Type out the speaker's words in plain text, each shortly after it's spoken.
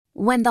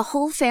When the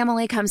whole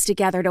family comes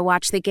together to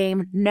watch the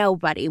game,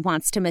 nobody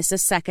wants to miss a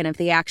second of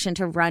the action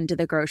to run to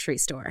the grocery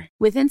store.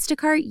 With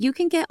Instacart, you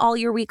can get all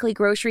your weekly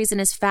groceries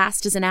in as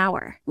fast as an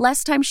hour.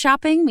 Less time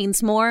shopping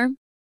means more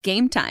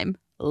game time.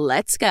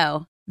 Let's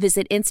go.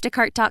 Visit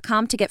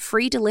instacart.com to get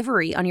free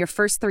delivery on your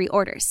first 3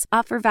 orders.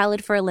 Offer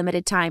valid for a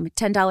limited time.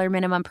 $10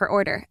 minimum per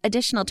order.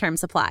 Additional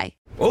terms apply.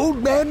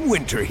 Old Man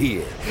Winter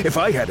here. If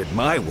I had it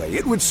my way,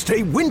 it would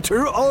stay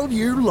winter all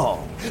year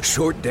long.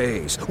 Short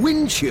days,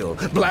 wind chill,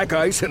 black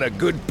ice, and a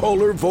good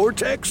polar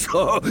vortex.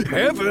 Oh,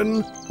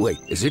 heaven. Wait,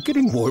 is it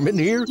getting warm in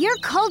here? Your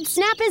cold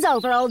snap is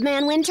over, Old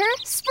Man Winter.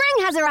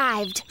 Spring has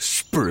arrived.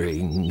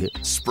 Spring.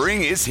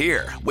 Spring is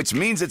here, which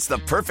means it's the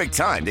perfect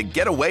time to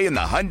get away in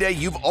the Hyundai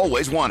you've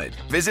always wanted.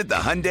 Visit the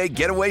Hyundai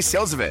Getaway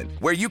Sales Event,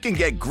 where you can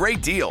get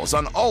great deals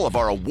on all of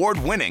our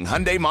award-winning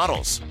Hyundai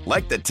models,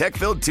 like the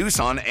tech-filled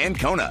Tucson and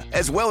Kona,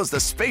 as well as the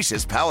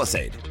spacious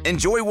Palisade.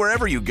 Enjoy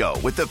wherever you go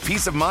with the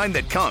peace of mind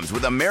that comes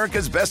with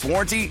America's best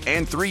warranty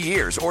and 3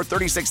 years or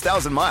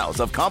 36,000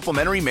 miles of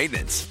complimentary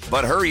maintenance.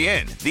 But hurry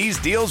in, these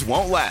deals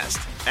won't last.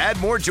 Add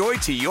more joy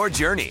to your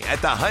journey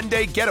at the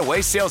Hyundai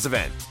Getaway Sales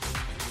Event.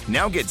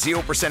 Now get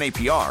 0%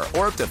 APR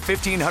or up to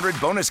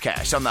 $1,500 bonus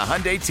cash on the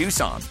Hyundai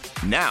Tucson.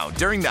 Now,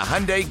 during the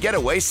Hyundai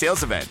Getaway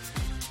Sales Event.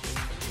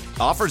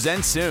 Offers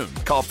end soon.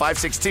 Call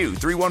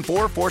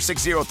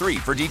 562-314-4603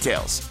 for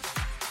details.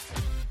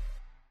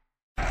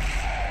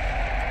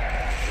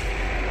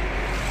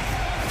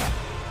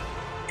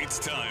 It's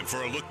time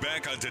for a look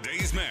back on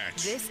today's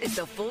match. This is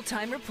the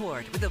Full-Time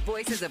Report with the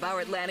voices of our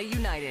Atlanta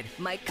United,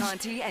 Mike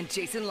Conti and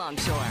Jason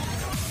Longshore.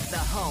 The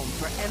home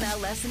for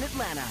MLS in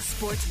Atlanta.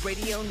 Sports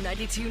Radio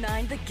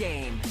 92.9 The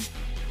Game.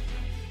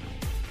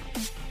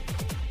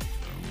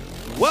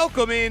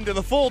 Welcome into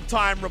the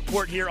Full-Time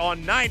Report here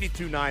on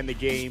 92.9 The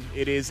Game.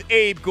 It is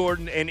Abe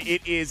Gordon and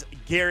it is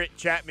Garrett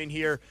Chapman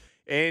here.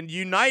 And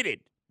United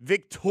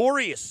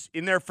victorious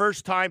in their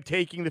first time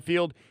taking the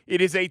field.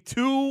 It is a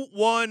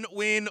 2-1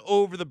 win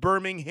over the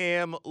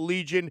Birmingham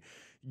Legion.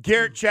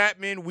 Garrett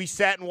Chapman, we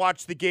sat and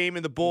watched the game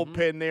in the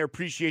bullpen there.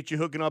 Appreciate you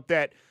hooking up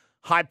that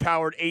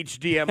high-powered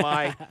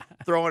HDMI,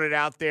 throwing it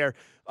out there.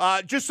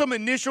 Just some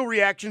initial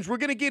reactions. We're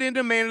going to get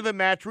into man of the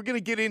match. We're going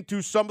to get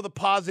into some of the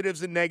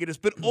positives and negatives.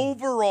 But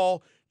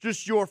overall,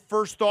 just your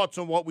first thoughts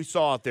on what we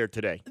saw out there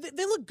today.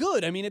 They look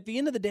good. I mean, at the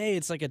end of the day,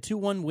 it's like a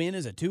 2-1 win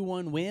is a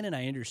 2-1 win, and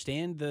I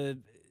understand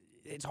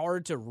it's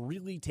hard to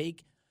really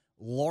take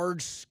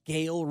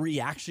large-scale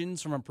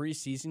reactions from a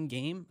preseason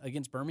game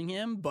against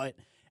Birmingham, but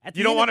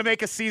you don't want to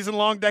make a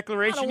season-long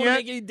declaration yet? I don't want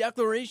to make any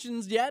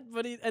declarations yet,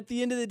 but at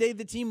the end of the day,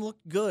 the team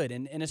looked good,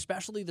 and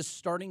especially the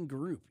starting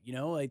group. You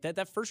know, like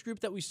that first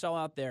group that we saw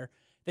out there,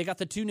 they got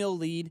the 2-0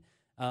 lead.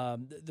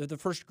 The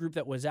first group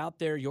that was out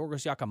there,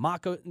 Yorgos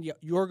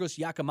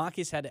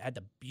Yakimakis had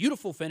the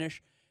beautiful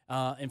finish,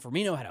 and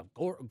Firmino had a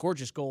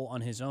gorgeous goal on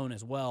his own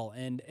as well.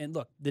 And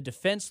look, the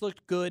defense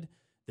looked good.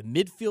 The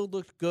midfield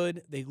looked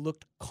good. They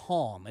looked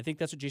calm. I think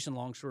that's what Jason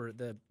Longshore,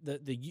 the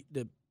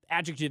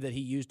adjective that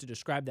he used to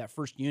describe that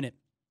first unit,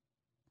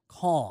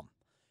 calm.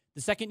 The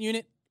second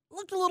unit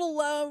looked a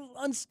little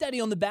unsteady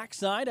on the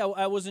backside.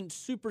 I wasn't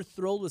super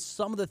thrilled with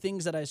some of the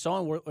things that I saw,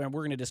 and we're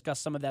going to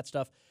discuss some of that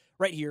stuff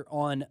right here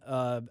on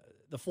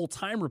the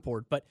Full-Time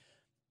Report. But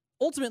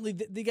ultimately,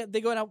 they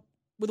go out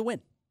with a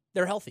win.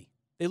 They're healthy.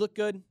 They look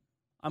good.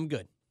 I'm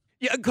good.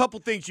 Yeah, a couple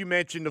things you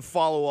mentioned to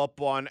follow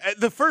up on.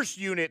 The first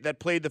unit that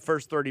played the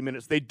first 30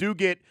 minutes, they do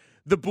get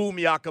the Boom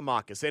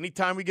Yakimakis.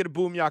 Anytime we get a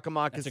Boom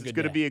Yakimakis, it's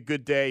going to be a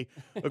good day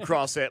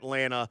across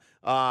Atlanta.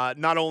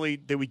 Not only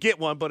did we get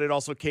one, but it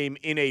also came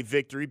in a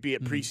victory, be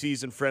it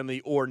preseason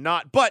friendly or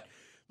not. But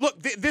look,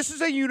 this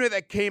is a unit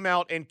that came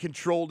out and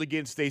controlled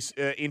against a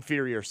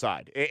inferior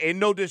side. And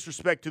no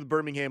disrespect to the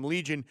Birmingham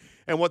Legion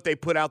and what they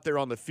put out there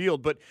on the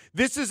field, but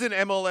this is an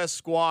MLS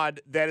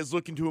squad that is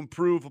looking to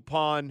improve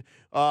upon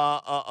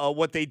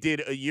what they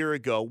did a year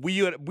ago.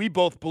 We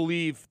both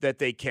believe that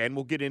they can.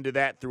 We'll get into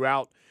that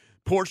throughout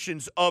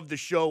portions of the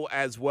show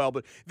as well.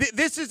 But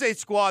this is a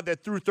squad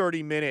that through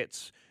 30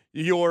 minutes,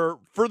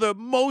 for the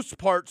most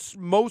part,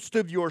 most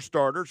of your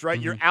starters, right?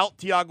 You're out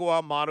Thiago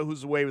Almada,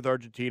 who's away with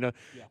Argentina.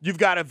 Yeah. You've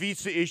got a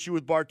visa issue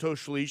with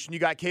Bartosz Szlich, and you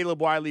got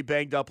Caleb Wiley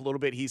banged up a little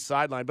bit. He's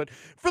sidelined. But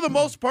for the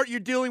most part, you're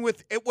dealing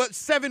with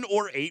 7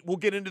 or 8. We'll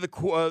get into the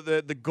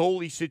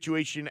goalie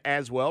situation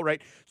as well,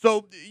 right?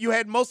 So you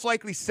had most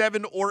likely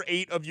 7 or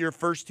 8 of your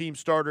first-team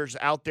starters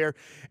out there,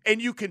 and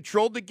you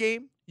controlled the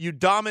game. You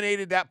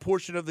dominated that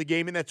portion of the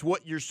game, and that's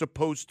what you're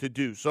supposed to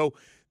do. So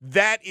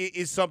that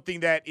is something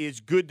that is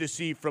good to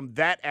see from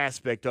that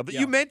aspect of it.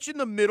 Yeah. You mentioned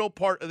the middle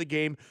part of the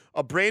game.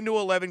 A brand new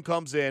 11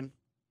 comes in.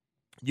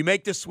 You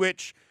make the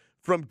switch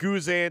from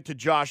Guzan to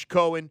Josh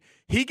Cohen.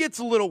 He gets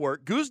a little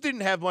work. Guz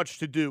didn't have much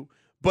to do,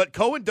 but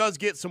Cohen does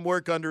get some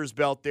work under his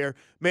belt there.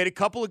 Made a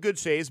couple of good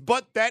saves,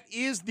 but that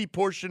is the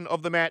portion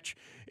of the match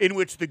in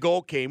which the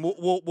goal came.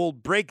 We'll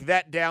break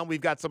that down.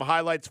 We've got some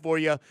highlights for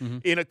you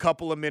in a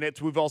couple of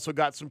minutes. We've also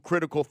got some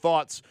critical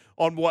thoughts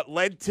on what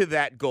led to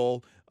that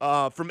goal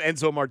from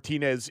Enzo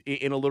Martinez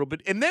in a little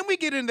bit. And then we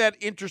get into that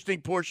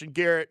interesting portion,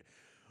 Garrett,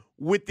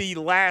 with the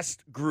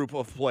last group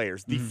of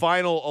players, the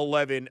final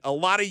 11, a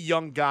lot of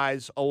young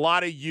guys, a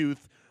lot of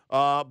youth,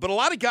 but a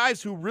lot of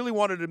guys who really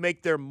wanted to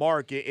make their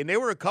mark. And there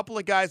were a couple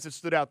of guys that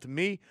stood out to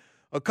me,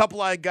 a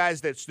couple of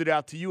guys that stood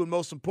out to you, and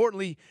most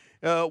importantly,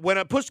 when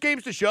it pushed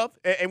games to shove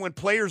and when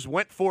players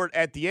went for it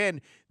at the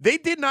end, they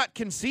did not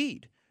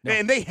concede. No.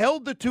 And they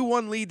held the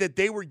 2-1 lead that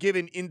they were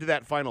given into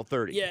that final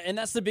 30. Yeah, and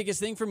that's the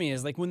biggest thing for me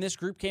is like when this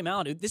group came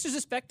out, this is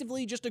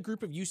effectively just a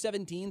group of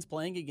U17s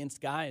playing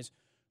against guys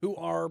who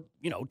are,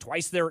 not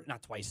twice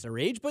their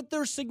age, but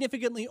they're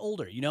significantly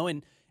older,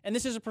 and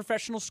this is a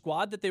professional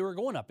squad that they were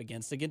going up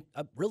against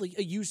really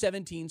a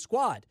U17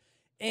 squad.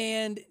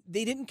 And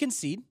they didn't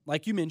concede,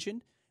 like you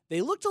mentioned.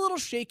 They looked a little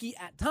shaky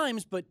at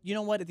times, but you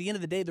know what? At the end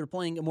of the day, they're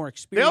playing a more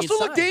experienced They also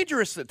side. look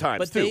dangerous at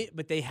times, too.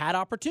 But they had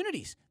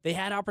opportunities. They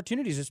had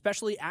opportunities,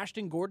 especially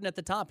Ashton Gordon at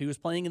the top. He was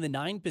playing in the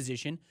 9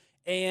 position,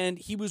 and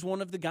he was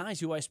one of the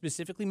guys who I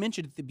specifically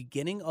mentioned at the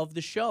beginning of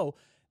the show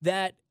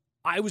that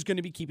I was going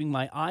to be keeping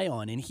my eye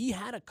on. And he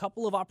had a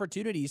couple of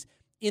opportunities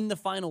in the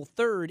final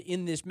third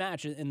in this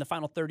match, in the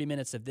final 30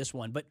 minutes of this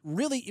one. But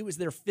really, it was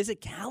their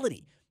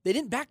physicality. They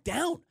didn't back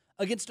down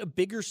against a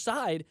bigger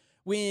side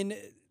when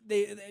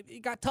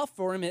it got tough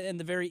for him in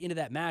the very end of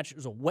that match. It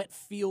was a wet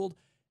field.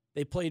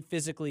 They played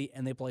physically,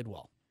 and they played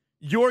well.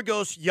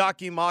 Yorgos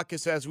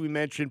Yakimakis, as we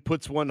mentioned,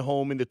 puts one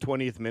home in the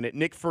 20th minute.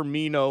 Nick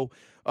Firmino,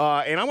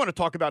 and I want to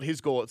talk about his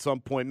goal at some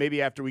point,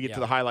 maybe after we get to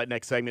the highlight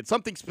next segment.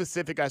 Something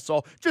specific I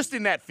saw just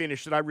in that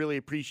finish that I really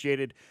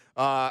appreciated.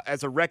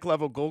 As a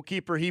rec-level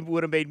goalkeeper, he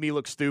would have made me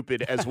look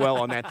stupid as well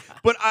on that.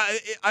 But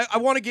I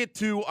want to get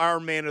to our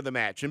man of the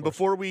match. And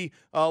before we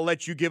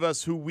let you give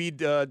us who we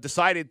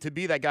decided to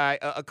be that guy,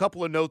 a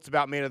couple of notes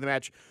about man of the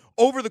match.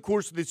 Over the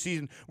course of this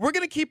season, we're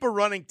going to keep a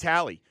running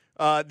tally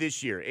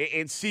this year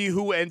and see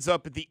who ends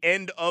up at the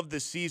end of the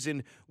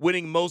season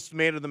winning most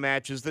man of the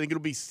matches. I think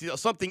it'll be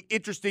something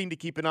interesting to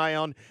keep an eye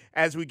on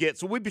as we get.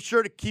 So we'll be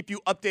sure to keep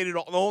you updated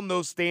on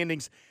those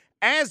standings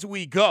as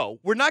we go.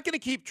 We're not going to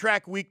keep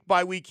track week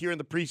by week here in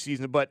the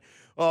preseason, but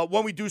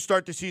when we do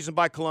start the season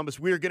by Columbus,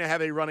 we're going to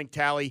have a running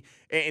tally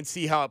and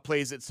see how it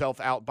plays itself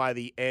out by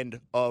the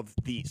end of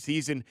the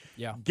season.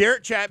 Yeah.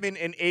 Garrett Chapman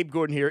and Abe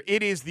Gordon here.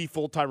 It is the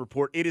full-time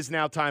report. It is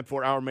now time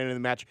for our man of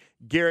the match.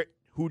 Garrett,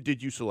 who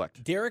did you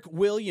select? Derek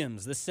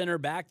Williams, the center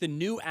back, the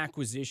new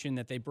acquisition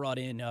that they brought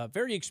in. A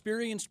very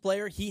experienced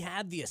player. He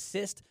had the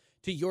assist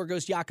to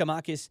Yorgos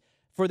Yakimakis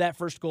for that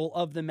first goal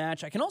of the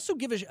match. I can also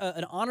give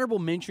an honorable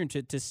mention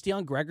to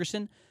Stian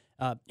Gregerson.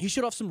 He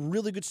showed off some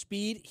really good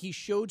speed. He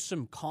showed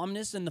some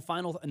calmness in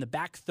the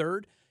back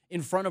third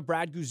in front of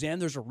Brad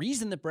Guzan. There's a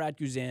reason that Brad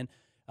Guzan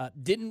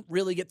didn't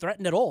really get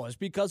threatened at all. It's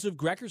because of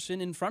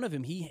Gregerson in front of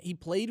him. He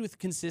played with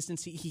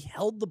consistency. He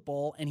held the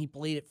ball, and he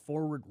played it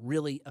forward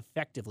really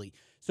effectively.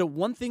 So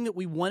one thing that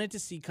we wanted to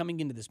see coming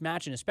into this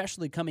match, and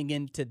especially coming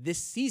into this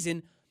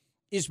season,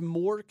 is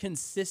more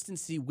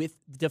consistency with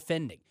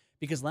defending.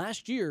 Because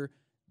last year,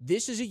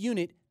 this is a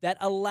unit that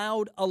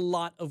allowed a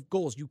lot of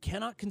goals. You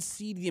cannot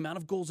concede the amount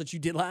of goals that you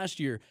did last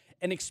year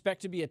and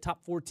expect to be a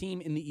top 4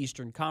 team in the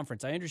Eastern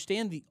Conference. I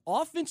understand the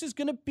offense is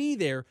going to be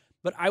there,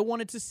 but I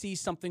wanted to see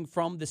something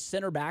from the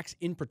center backs,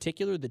 in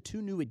particular, the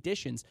 2 new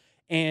additions.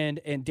 And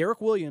Derek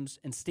Williams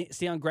and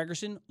Stian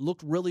Gregerson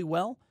looked really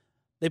well.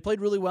 They played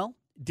really well.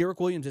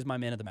 Derek Williams is my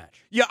man of the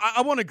match. Yeah,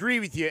 I want to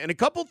agree with you. And a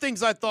couple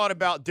things I thought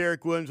about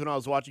Derek Williams when I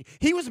was watching.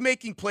 He was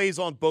making plays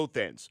on both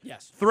ends.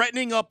 Yes.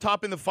 Threatening up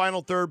top in the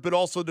final third, but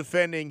also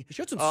defending. He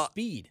showed some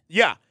speed.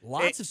 Yeah.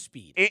 Lots of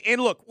speed.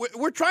 And look,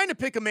 we're trying to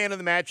pick a man of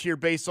the match here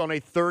based on a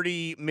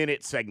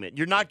 30-minute segment.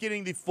 You're not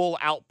getting the full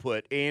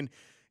output. And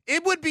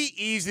it would be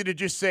easy to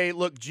just say,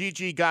 look,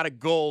 Gigi got a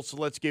goal, so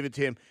let's give it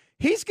to him.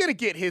 He's going to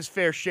get his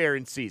fair share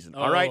in season,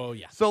 all right? Oh,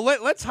 yeah. So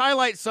let's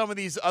highlight some of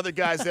these other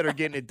guys that are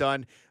getting it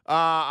done.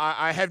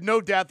 I have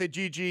no doubt that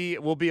Gigi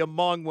will be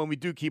among, when we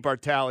do keep our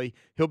tally,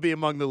 he'll be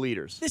among the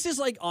leaders. This is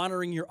like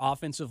honoring your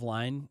offensive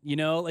line,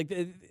 like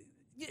if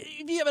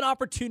you have an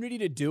opportunity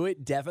to do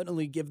it,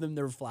 definitely give them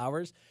their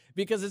flowers,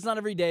 because it's not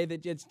every day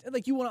that it's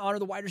like you want to honor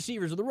the wide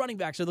receivers or the running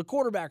backs or the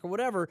quarterback or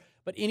whatever,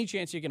 but any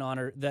chance you can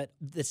honor that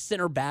the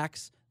center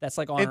backs, that's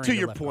like honoring. And to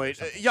your point,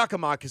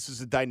 Yakimakis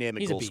is a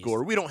dynamic goal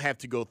scorer. We don't have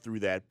to go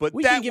through that, but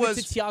we can give it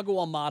to Thiago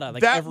Almada.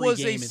 Like that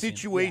was a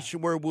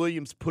situation where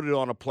Williams put it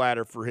on a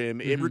platter for him.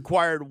 Mm-hmm. It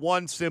required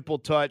one simple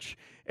touch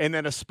and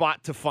then a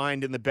spot to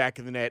find in the back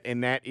of the net,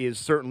 and that is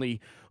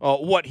certainly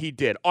what he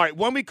did. All right,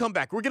 when we come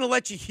back, we're going to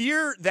let you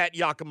hear that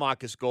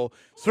Yakimakis goal.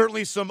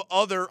 Certainly some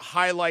other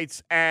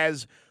highlights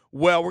as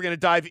well. We're going to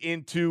dive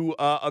into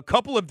a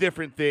couple of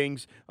different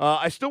things.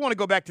 I still want to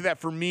go back to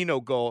that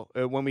Firmino goal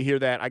when we hear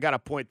that. I got a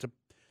point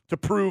to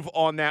prove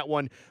on that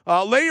one.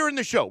 Later in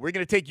the show, we're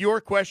going to take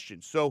your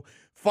questions. So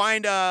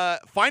find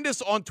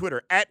us on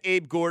Twitter, at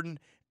Abe Gordon,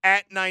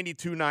 at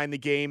 92.9 The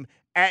Game,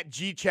 at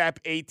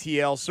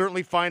GChapATL.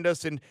 Certainly find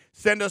us and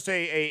send us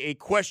a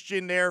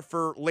question there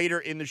for later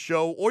in the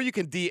show, or you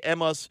can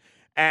DM us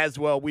as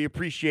well. We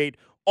appreciate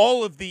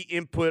all of the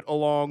input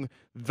along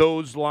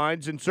those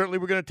lines. And certainly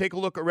we're going to take a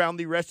look around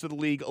the rest of the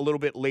league a little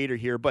bit later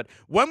here. But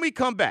when we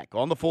come back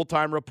on the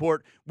Full-Time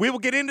Report, we will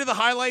get into the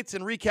highlights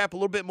and recap a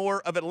little bit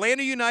more of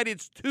Atlanta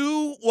United's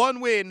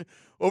 2-1 win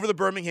over the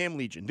Birmingham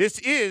Legion. This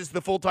is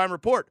the Full-Time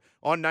Report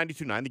on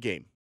 92.9 The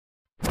Game.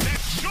 That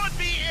should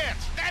be it.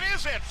 That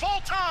is it.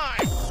 Full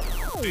time.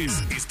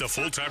 This is the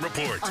Full-Time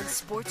Report on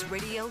Sports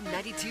Radio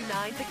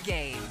 92.9 The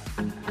Game.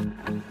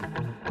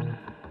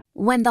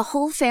 When the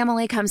whole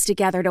family comes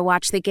together to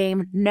watch the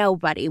game,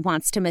 nobody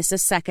wants to miss a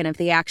second of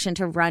the action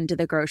to run to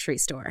the grocery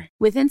store.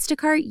 With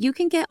Instacart, you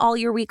can get all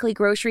your weekly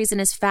groceries in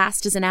as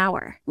fast as an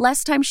hour.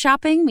 Less time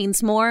shopping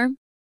means more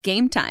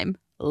game time.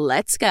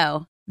 Let's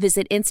go.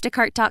 Visit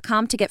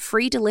instacart.com to get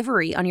free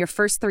delivery on your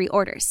first 3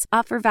 orders.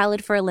 Offer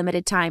valid for a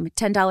limited time.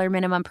 $10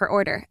 minimum per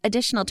order.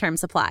 Additional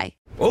terms apply.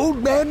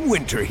 Old Man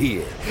Winter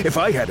here. If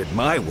I had it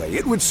my way,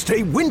 it would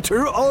stay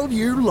winter all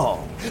year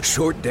long.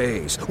 Short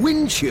days,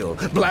 wind chill,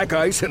 black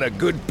ice, and a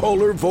good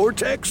polar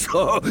vortex.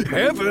 Oh,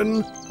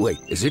 heaven. Wait,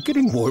 is it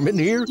getting warm in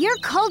here? Your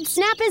cold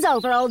snap is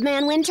over, Old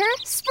Man Winter.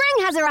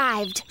 Spring has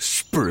arrived.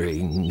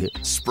 Spring.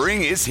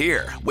 Spring is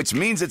here, which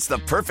means it's the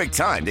perfect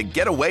time to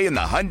get away in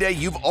the Hyundai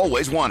you've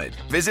always wanted.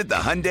 Visit the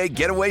Hyundai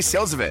Getaway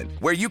Sales Event,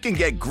 where you can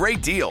get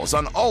great deals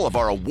on all of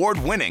our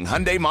award-winning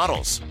Hyundai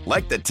models,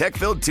 like the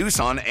tech-filled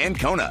Tucson and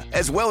Kona,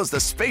 as well as the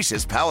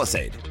spacious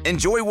Palisade.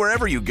 Enjoy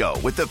wherever you go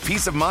with the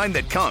peace of mind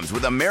that comes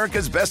with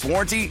America's best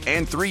warranty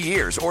and 3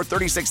 years or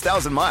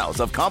 36,000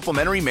 miles of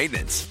complimentary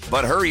maintenance.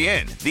 But hurry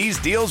in, these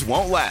deals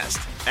won't last.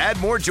 Add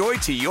more joy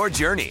to your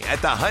journey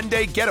at the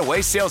Hyundai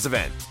Getaway Sales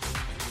Event.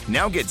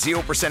 Now get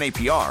 0%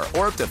 APR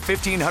or up to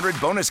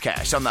 $1,500 bonus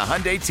cash on the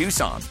Hyundai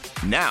Tucson.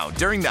 Now,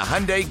 during the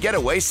Hyundai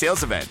Getaway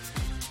Sales Event.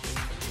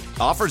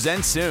 Offers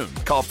end soon.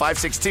 Call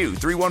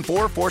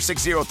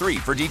 562-314-4603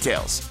 for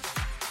details.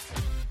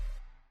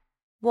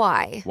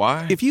 Why?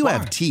 If you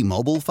have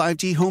T-Mobile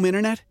 5G home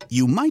internet,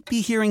 you might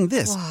be hearing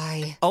this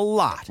Why? a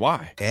lot.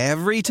 Why?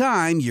 Every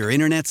time your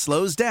internet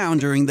slows down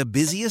during the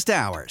busiest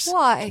hours.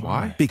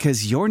 Why?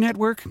 Because your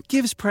network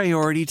gives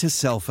priority to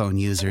cell phone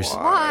users.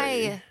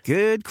 Why?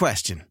 Good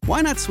question.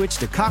 Why not switch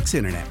to Cox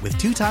Internet with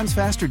 2 times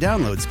faster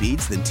download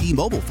speeds than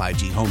T-Mobile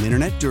 5G home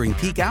internet during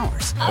peak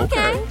hours?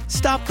 Okay.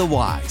 Stop the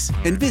whys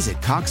and visit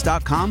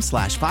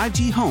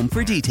cox.com/5G home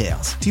for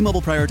details.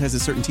 T-Mobile prioritizes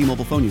certain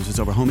T-Mobile phone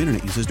users over home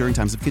internet users during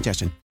times of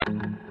congestion.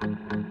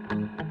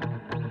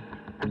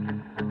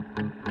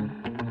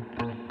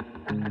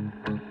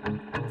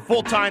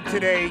 Full time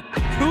today,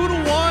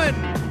 2-1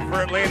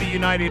 for Atlanta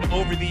United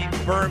over the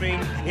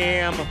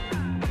Birmingham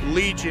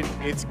Legion.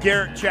 It's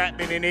Garrett,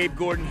 Chapman, and Abe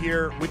Gordon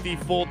here with the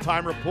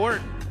Full-Time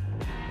Report.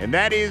 And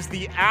that is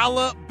the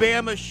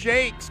Alabama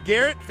Shakes.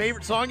 Garrett,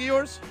 favorite song of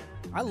yours?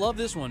 I love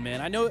this one,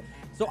 man. I know.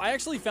 So I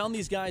actually found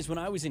these guys when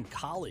I was in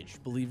college,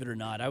 believe it or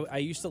not. I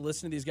used to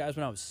listen to these guys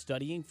when I was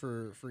studying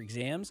for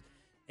exams.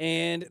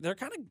 And they're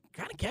kind of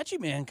catchy,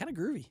 man, kind of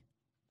groovy.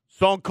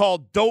 Song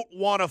called Don't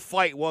Wanna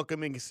Fight,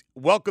 welcoming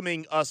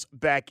us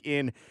back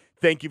in.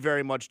 Thank you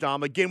very much,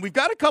 Dom. Again, we've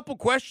got a couple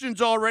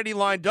questions already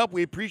lined up.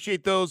 We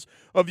appreciate those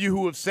of you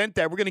who have sent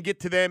that. We're going to get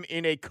to them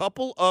in a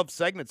couple of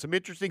segments. Some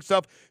interesting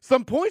stuff,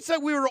 some points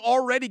that we were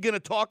already going to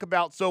talk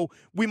about, so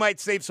we might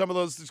save some of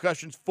those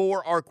discussions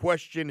for our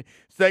question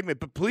segment.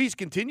 But please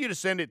continue to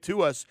send it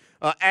to us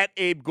at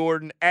Abe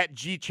Gordon, at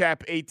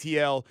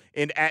GChapATL,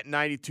 and at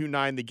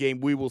 92.9 The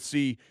Game. We will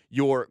see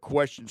your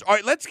questions. All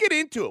right, let's get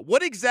into it.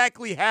 What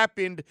exactly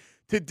happened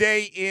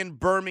today in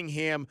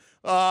Birmingham?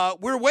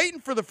 We're waiting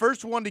for the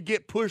first one to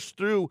get pushed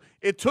through.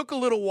 It took a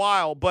little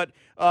while, but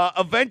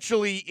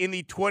eventually in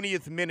the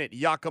 20th minute,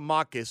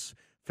 Giacomakis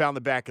found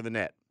the back of the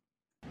net.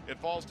 It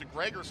falls to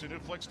Gregerson, who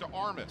flicks to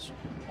Armas.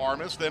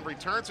 Armas then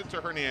returns it to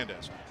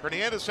Hernandez.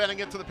 Hernandez sending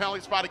it to the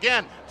penalty spot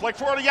again. Flick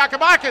forward to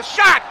Giacomakis.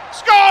 Shot!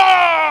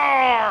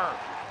 Score!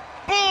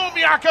 Boom,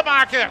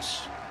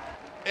 Giacomakis!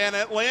 And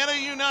Atlanta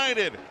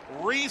United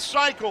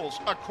recycles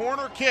a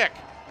corner kick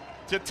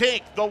to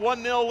take the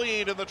 1-0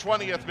 lead in the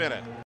 20th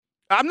minute.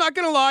 I'm not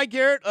going to lie,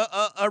 Garrett,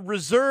 a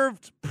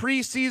reserved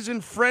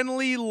preseason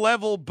friendly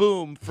level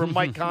boom from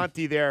Mike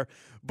Conti there,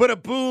 but a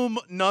boom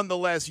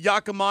nonetheless.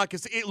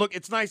 Giacomakis, look,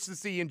 it's nice to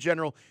see in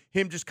general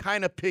him just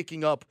kind of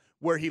picking up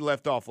where he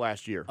left off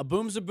last year. A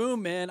boom's a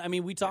boom, man. I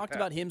mean, we talked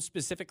about him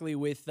specifically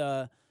with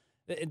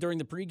during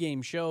the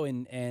pregame show,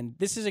 and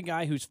this is a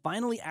guy who's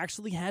finally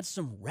actually had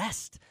some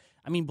rest.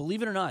 I mean,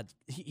 believe it or not,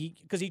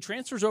 because he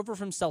transfers over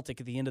from Celtic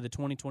at the end of the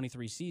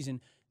 2023 season.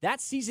 That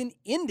season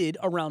ended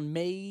around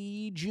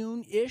May,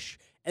 June-ish,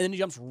 and then he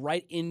jumps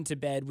right into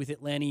bed with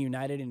Atlanta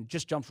United and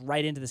just jumps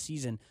right into the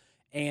season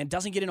and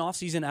doesn't get an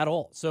offseason at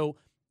all. So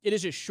it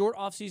is a short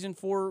offseason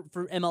for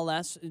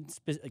MLS,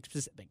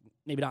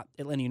 maybe not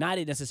Atlanta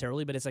United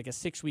necessarily, but it's like a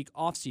 6-week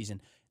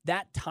offseason.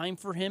 That time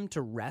for him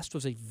to rest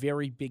was a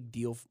very big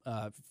deal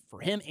for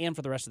him and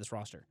for the rest of this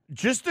roster.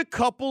 Just a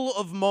couple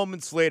of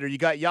moments later, you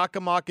got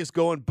Giacomakis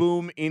going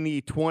boom in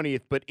the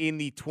 20th, but in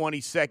the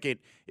 22nd,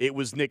 it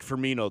was Nick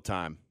Firmino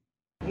time.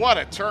 What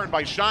a turn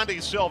by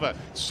Shande Silva,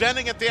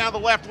 sending it down the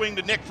left wing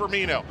to Nick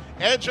Firmino.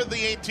 Edge of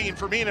the 18,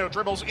 Firmino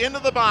dribbles into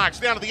the box,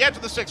 down to the edge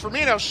of the 6,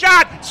 Firmino,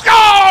 shot,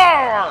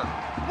 score!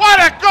 What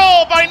a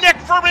goal by Nick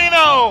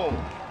Firmino!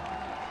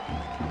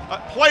 A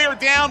player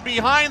down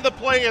behind the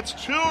play, it's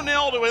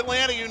 2-0 to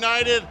Atlanta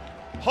United.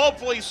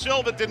 Hopefully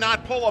Silva did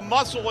not pull a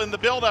muscle in the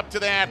build-up to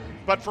that,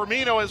 but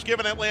Firmino has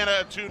given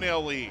Atlanta a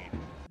 2-0 lead.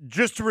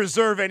 Just to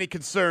reserve any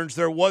concerns,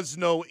 there was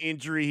no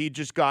injury. He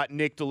just got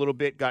nicked a little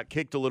bit, got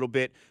kicked a little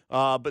bit.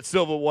 But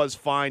Silva was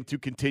fine to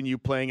continue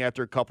playing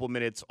after a couple of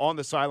minutes on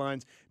the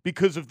sidelines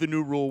because of the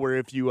new rule where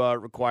if you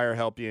require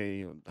help,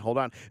 you hold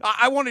on.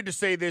 I wanted to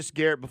say this,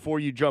 Garrett, before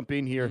you jump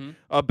in here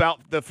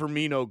about the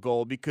Firmino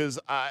goal because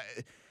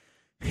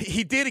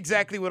he did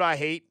exactly what I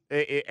hate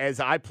as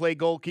I play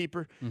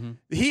goalkeeper.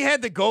 He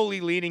had the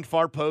goalie leaning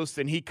far post,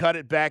 and he cut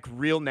it back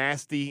real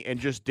nasty and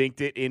just dinked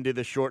it into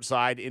the short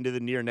side, into the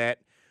near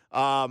net.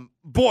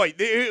 Boy,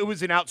 it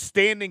was an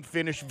outstanding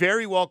finish,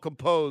 very well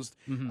composed.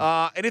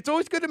 And it's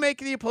always good to make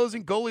the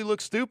opposing goalie look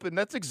stupid. And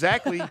that's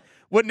exactly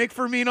what Nick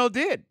Firmino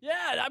did. Yeah,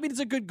 I mean, it's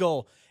a good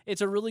goal.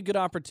 It's a really good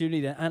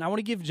opportunity. And I want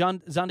to give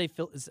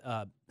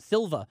Xande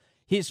Silva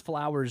his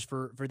flowers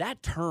for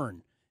that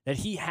turn that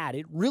he had.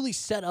 It really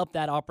set up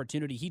that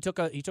opportunity. He took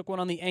one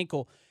on the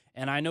ankle,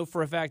 and I know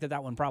for a fact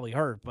that one probably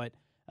hurt. But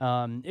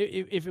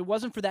if it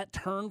wasn't for that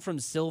turn from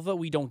Silva,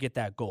 we don't get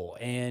that goal.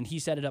 And he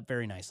set it up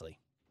very nicely.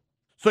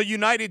 So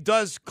United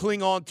does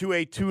cling on to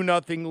a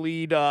 2-0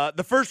 lead.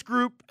 The first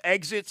group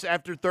exits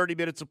after 30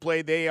 minutes of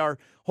play. They are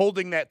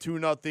holding that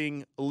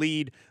 2-0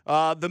 lead.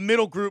 The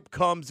middle group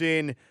comes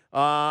in,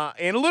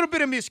 and a little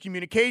bit of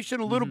miscommunication,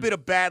 a little bit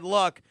of bad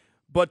luck,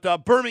 but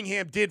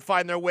Birmingham did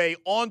find their way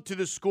onto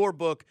the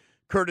scorebook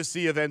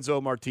courtesy of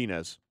Enzo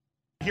Martinez.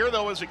 Here,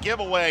 though, is a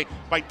giveaway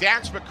by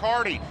Dax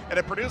McCarty, and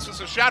it produces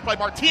a shot by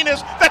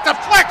Martinez that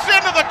deflects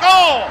into the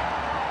goal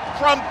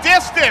from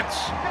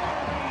distance.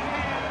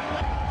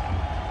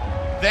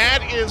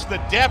 That is the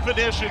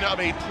definition of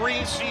a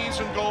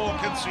preseason goal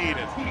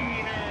conceded.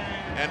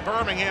 And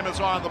Birmingham is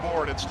on the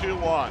board. It's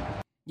 2-1.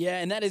 Yeah,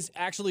 and that is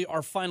actually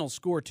our final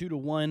score,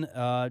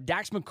 2-1.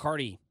 Dax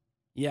McCarty.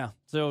 Yeah,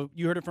 so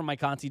you heard it from Mike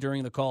Conti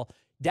during the call.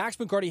 Dax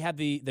McCarty had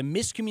the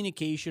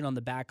miscommunication on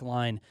the back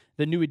line,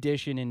 the new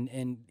addition,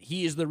 and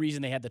he is the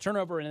reason they had the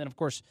turnover. And then, of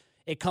course,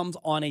 it comes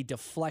on a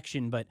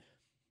deflection. But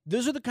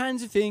those are the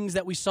kinds of things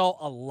that we saw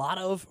a lot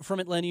of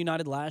from Atlanta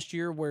United last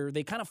year where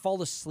they kind of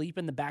fall asleep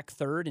in the back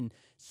third and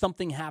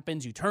something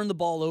happens. You turn the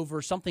ball over,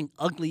 something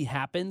ugly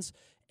happens.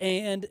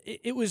 And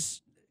it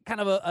was kind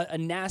of a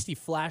nasty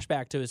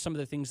flashback to some of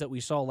the things that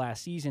we saw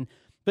last season.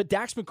 But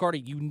Dax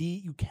McCarty,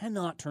 you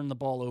cannot turn the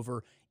ball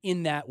over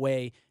in that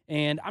way.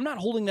 And I'm not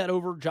holding that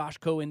over Josh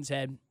Cohen's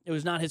head. It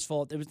was not his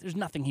fault. There's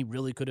nothing he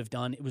really could have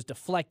done. It was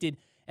deflected,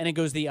 and it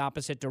goes the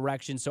opposite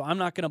direction. So I'm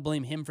not going to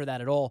blame him for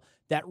that at all.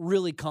 That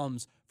really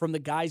comes from the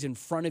guys in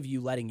front of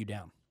you letting you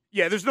down.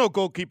 Yeah, there's no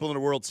goalkeeper in the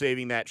world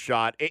saving that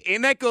shot.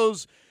 And that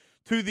goes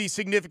to the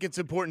significance,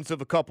 importance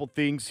of a couple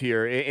things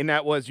here. And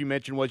that was, you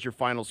mentioned, was your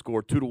final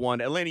score,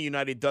 2-1. Atlanta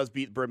United does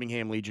beat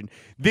Birmingham Legion.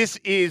 This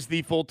is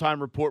the full-time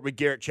report with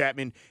Garrett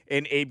Chapman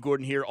and Abe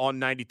Gordon here on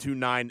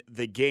 92.9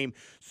 The Game.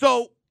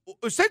 So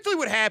essentially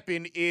what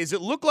happened is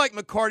it looked like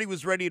McCarty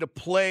was ready to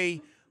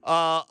play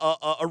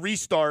a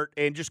restart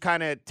and just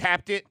kind of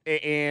tapped it,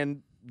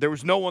 and there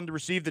was no one to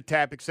receive the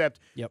tap except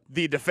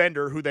the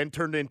defender, who then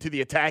turned into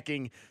the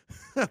attacking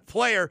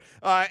player,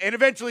 and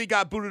eventually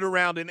got booted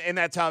around, and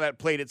that's how that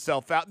played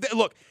itself out.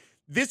 Look,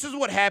 this is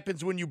what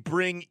happens when you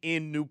bring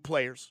in new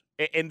players,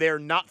 and they're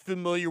not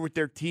familiar with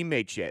their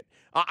teammates yet.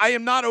 I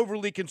am not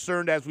overly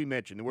concerned, as we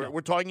mentioned.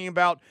 We're talking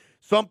about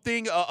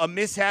something, a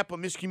mishap, a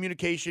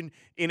miscommunication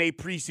in a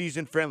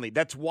preseason friendly.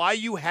 That's why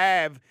you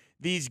have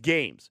these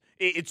games.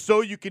 It's so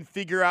you can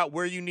figure out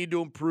where you need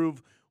to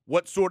improve,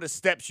 what sort of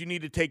steps you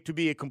need to take to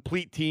be a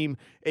complete team,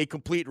 a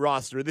complete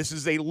roster. This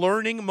is a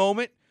learning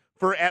moment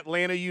for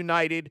Atlanta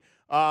United,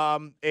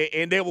 and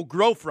they will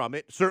grow from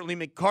it. Certainly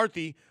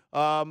McCarthy,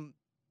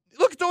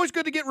 look, it's always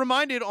good to get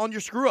reminded on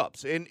your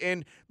screw-ups.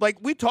 And like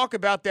we talk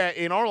about that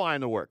in our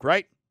line of work,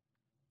 right?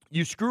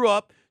 You screw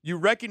up, you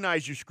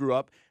recognize you screw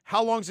up.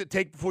 How long does it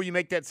take before you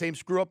make that same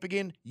screw-up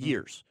again?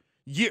 Years.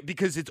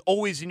 Because it's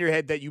always in your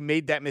head that you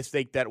made that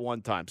mistake that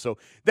one time. So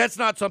that's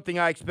not something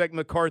I expect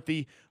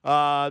McCarthy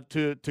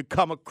to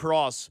come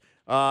across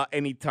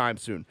anytime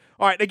soon.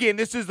 All right, again,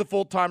 this is the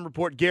full-time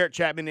report. Garrett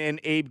Chapman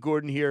and Abe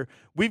Gordon here.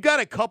 We've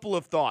got a couple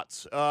of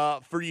thoughts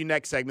for you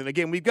next segment.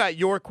 Again, we've got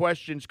your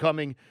questions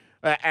coming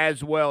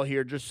as well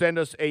here. Just send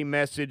us a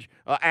message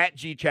at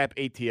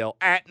GChapATL,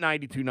 at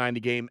 92.9 The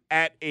Game,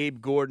 at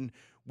Abe Gordon.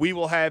 We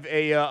will have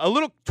a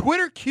little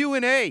Twitter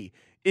Q&A,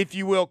 if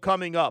you will,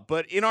 coming up.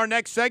 But in our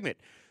next segment,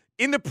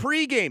 in the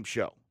pregame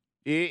show,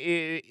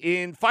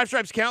 in Five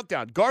Stripes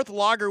Countdown, Garth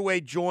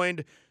Lagerwey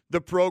joined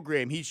the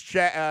program. He's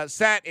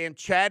sat and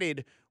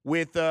chatted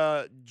with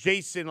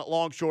Jason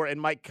Longshore and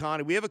Mike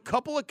Conti. We have a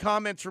couple of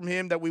comments from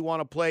him that we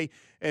want to play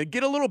and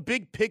get a little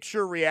big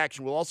picture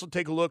reaction. We'll also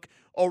take a look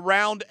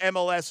around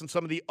MLS and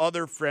some of the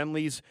other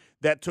friendlies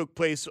that took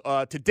place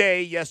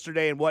today,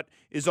 yesterday, and what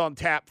is on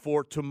tap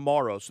for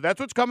tomorrow. So that's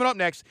what's coming up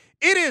next.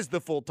 It is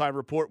the Full-Time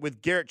Report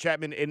with Garrett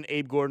Chapman and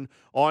Abe Gordon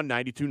on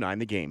 92.9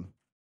 The Game.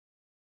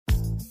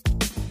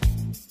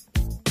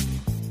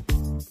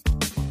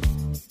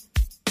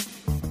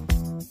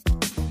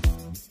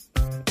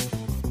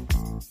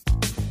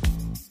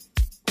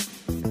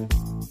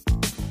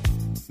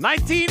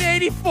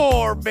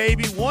 $1984,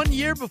 baby. 1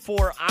 year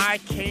before I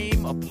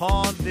came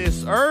upon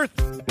this earth.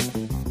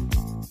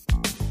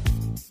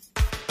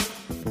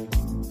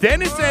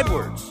 Dennis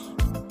Edwards.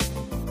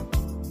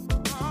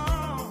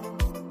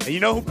 And you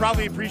know who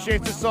probably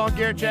appreciates this song,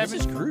 Garrett Chapman?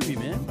 This is groovy,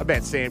 man. I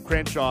bet Sam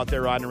Crenshaw out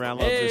there riding around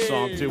loves this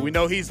song, too. We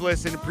know he's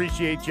listening.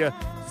 Appreciate you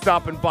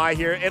stopping by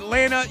here.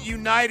 Atlanta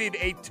United,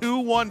 a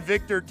 2-1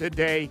 victor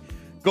today.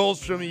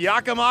 Goals from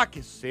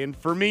Giacomakis and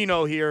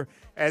Firmino here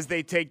as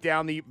they take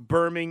down the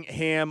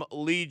Birmingham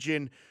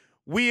Legion.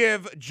 We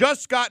have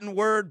just gotten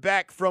word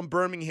back from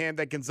Birmingham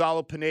that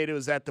Gonzalo Pineda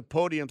is at the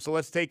podium, so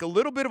let's take a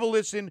little bit of a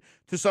listen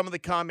to some of the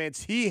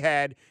comments he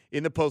had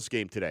in the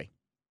postgame today.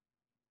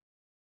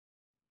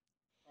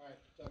 All right,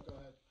 Doug, go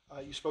ahead.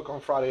 You spoke on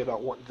Friday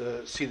about wanting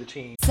to see the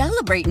team.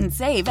 Celebrate and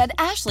save at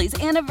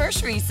Ashley's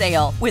Anniversary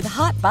Sale. With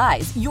Hot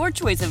Buys, your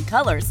choice of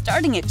colors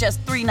starting at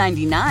just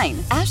 $3.99.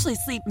 Ashley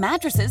Sleep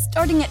mattresses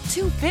starting at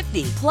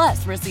 $2.50.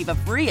 Plus, receive a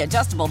free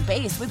adjustable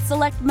base with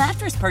select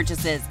mattress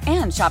purchases.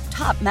 And shop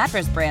top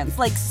mattress brands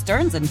like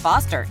Stearns &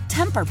 Foster,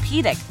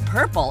 Tempur-Pedic,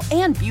 Purple,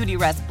 and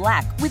Beautyrest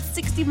Black with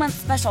 60-month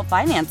special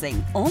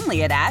financing.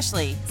 Only at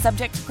Ashley.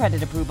 Subject to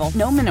credit approval.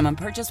 No minimum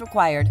purchase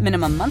required.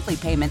 Minimum monthly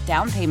payment,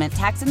 down payment,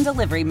 tax, and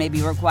delivery may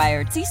be required.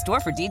 See store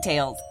for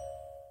details.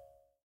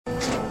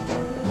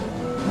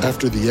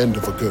 After the end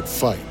of a good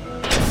fight,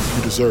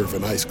 you deserve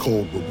an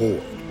ice-cold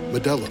reward.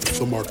 Modelo,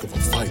 the mark of a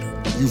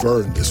fighter. You've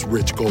earned this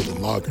rich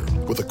golden lager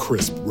with a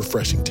crisp,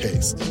 refreshing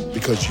taste.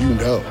 Because you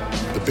know,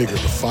 the bigger the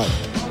fight,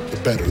 the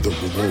better the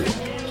reward.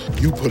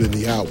 You put in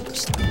the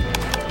hours,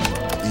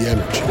 the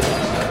energy,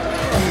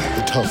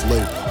 the tough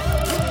labor.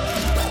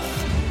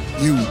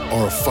 You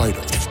are a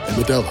fighter,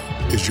 and Modelo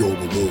is your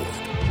reward.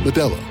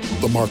 Modelo,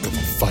 the mark of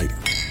a fighter.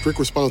 Drink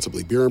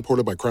responsibly. Beer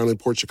imported by Crown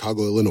Imports,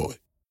 Chicago, Illinois.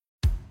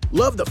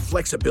 Love the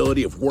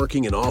flexibility of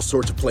working in all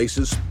sorts of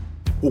places?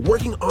 Well,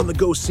 working on the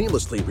go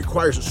seamlessly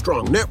requires a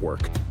strong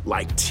network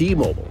like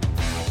T-Mobile.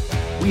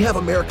 We have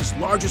America's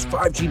largest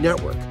 5G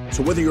network,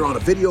 so whether you're on a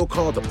video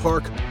call at the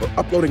park or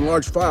uploading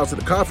large files at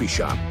the coffee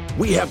shop,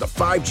 we have the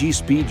 5G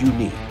speed you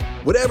need.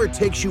 Whatever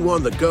takes you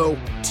on the go,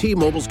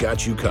 T-Mobile's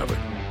got you covered.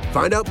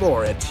 Find out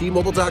more at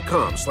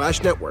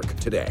T-Mobile.com/network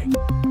today.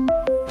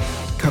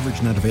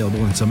 Coverage not available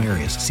in some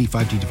areas. See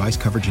 5G device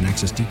coverage and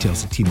access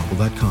details at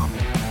T-Mobile.com.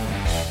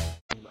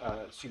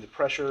 See the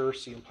pressure,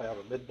 see him play out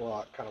of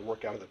mid-block, kind of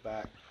work out of the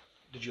back.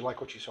 Did you like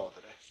what you saw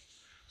today?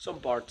 Some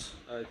parts.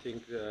 I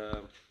think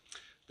the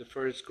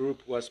first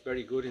group was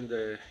very good in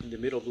the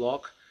middle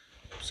block.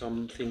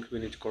 Some things we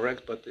need to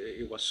correct, but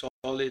it was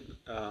solid.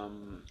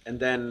 And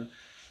then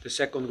the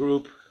second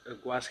group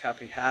was half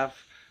and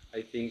half.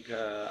 I think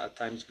at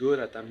times good,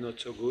 at times not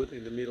so good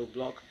in the middle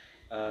block.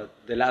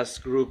 The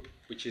last group,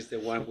 which is the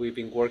one we've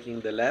been working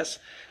the less,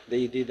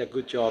 they did a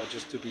good job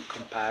just to be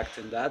compact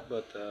and that,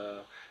 but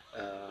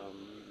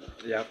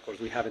yeah, of course,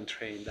 we haven't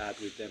trained that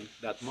with them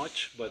that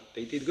much, but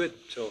they did good.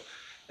 So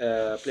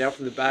play out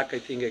from the back, I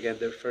think, again,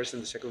 the first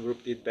and the second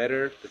group did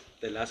better.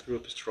 The last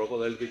group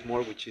struggled a little bit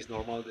more, which is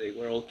normal. They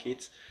were all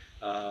kids.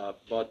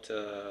 But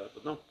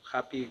no,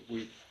 happy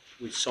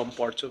with some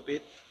parts of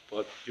it,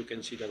 but you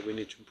can see that we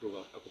need to improve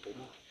a couple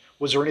more.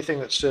 Was there anything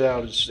that stood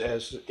out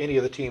as any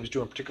of the teams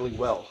doing particularly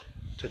well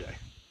today?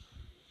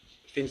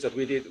 Things that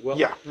we did well?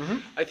 Yeah. Mm-hmm.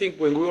 I think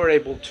when we were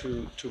able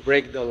to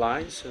break the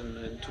lines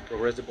and to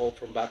progress the ball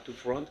from back to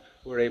front,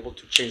 we were able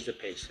to change the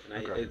pace.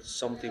 And it's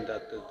something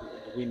that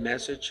we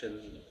message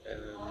and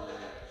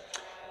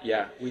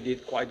yeah, we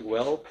did quite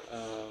well.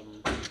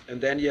 And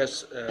then,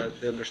 yes,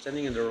 the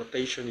understanding and the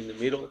rotation in the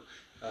middle,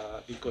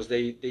 because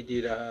they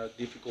did a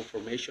difficult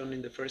formation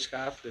in the first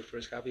half. The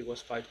first half it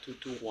was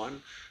 5-2-2-1,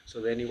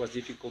 so then it was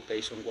difficult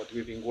based on what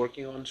we've been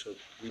working on, so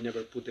we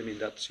never put them in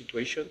that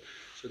situation.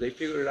 So they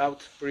figured it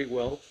out pretty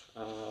well,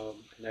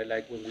 and I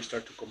like when we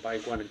start to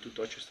combine 1 and 2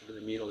 touches to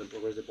the middle and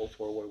progress the ball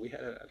forward. We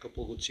had a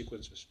couple of good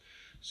sequences,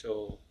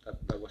 so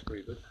that was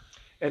pretty good.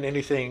 And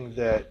anything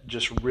that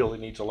just really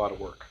needs a lot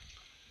of work?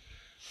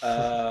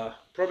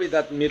 Probably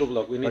that middle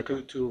block. We need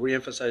to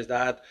re-emphasize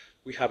that.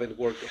 We haven't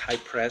worked high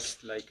press,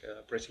 like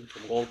pressing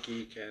from goal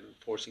kick and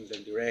forcing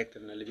them direct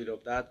and a little bit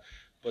of that.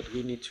 But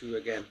we need to,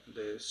 again,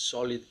 the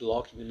solid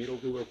block in the middle,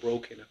 we were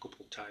broken a couple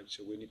of times,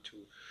 so we need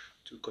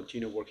to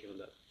continue working on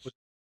that.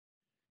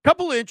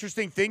 Couple of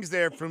interesting things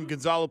there from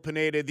Gonzalo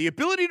Pineda. The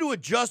ability to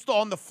adjust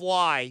on the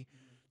fly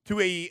to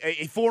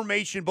a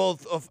formation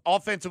both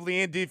offensively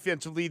and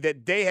defensively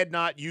that they had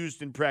not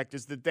used in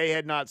practice, that they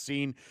had not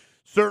seen.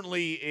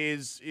 certainly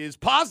is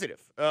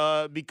positive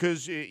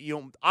because,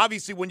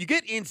 obviously when you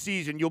get in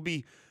season, you'll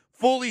be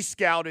fully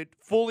scouted,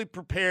 fully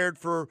prepared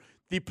for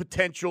the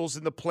potentials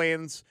and the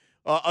plans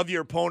of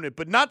your opponent,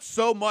 but not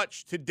so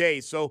much today.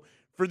 So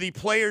for the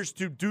players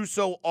to do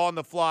so on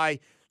the fly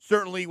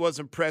certainly was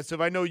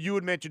impressive. I know you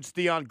had mentioned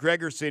Steon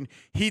Gregerson.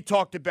 He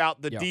talked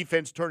about the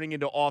defense turning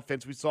into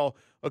offense. We saw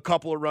a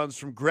couple of runs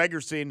from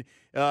Gregerson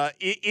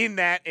in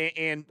that,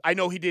 and I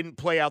know he didn't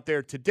play out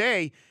there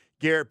today,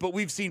 Garrett, but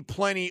we've seen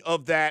plenty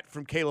of that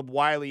from Caleb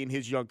Wiley in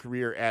his young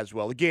career as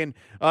well. Again,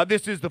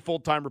 this is the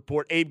Full-Time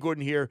Report. Abe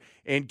Gordon here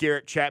and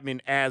Garrett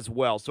Chapman as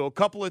well. So a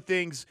couple of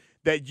things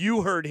that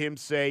you heard him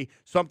say,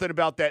 something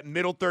about that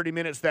middle 30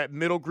 minutes, that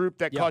middle group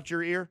that caught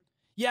your ear?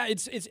 Yeah,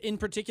 it's in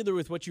particular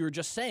with what you were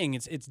just saying.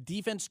 It's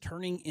defense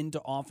turning into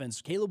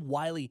offense. Caleb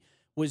Wiley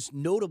was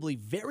notably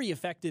very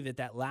effective at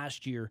that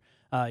last year.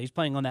 He's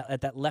playing on at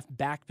that left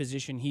back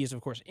position. He is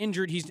of course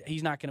injured.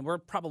 He's not going to. We're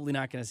probably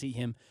not going to see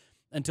him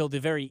until the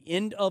very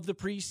end of the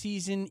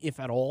preseason, if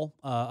at all,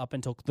 up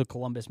until the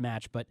Columbus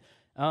match. But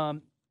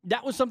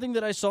that was something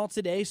that I saw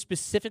today,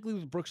 specifically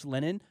with Brooks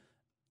Lennon.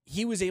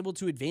 He was able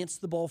to advance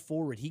the ball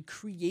forward. He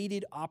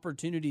created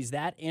opportunities.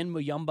 That and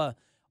Muyumba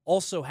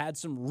also had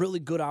some really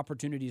good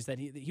opportunities that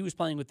he was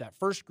playing with that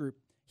first group.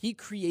 He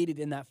created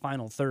in that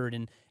final third.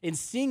 And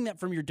seeing that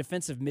from your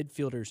defensive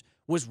midfielders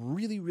was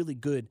really, really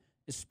good,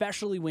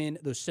 especially when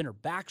those center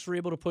backs were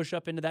able to push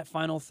up into that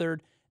final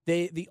third.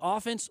 The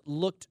offense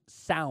looked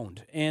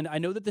sound. And I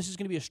know that this is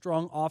going to be a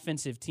strong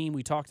offensive team.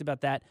 We talked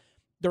about that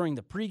during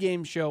the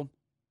pregame show.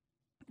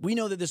 We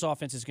know that this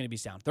offense is going to be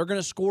sound. They're going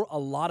to score a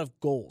lot of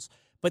goals.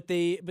 But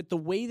the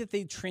way that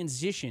they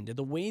transitioned,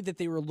 the way that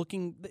they were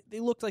looking, they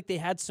looked like they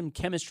had some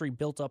chemistry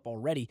built up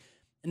already.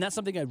 And that's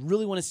something I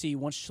really want to see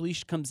once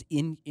Schleich comes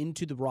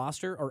into the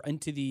roster or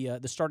into the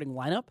starting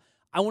lineup.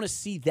 I want to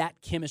see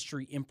that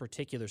chemistry in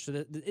particular. So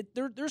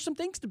that there's some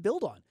things to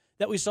build on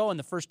that we saw in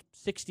the first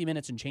 60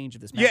 minutes and change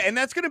of this match. Yeah, and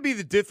that's going to be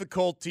the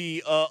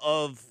difficulty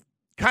of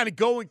kind of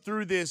going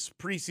through this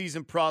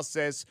preseason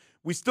process.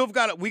 We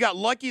got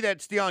lucky that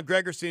Steon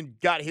Gregerson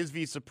got his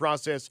visa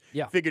process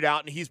figured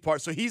out, and he's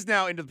part. So he's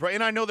now into the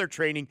and I know they're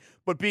training,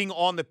 but being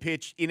on the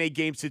pitch in a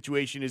game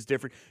situation is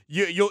different.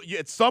 You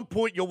at some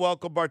point you'll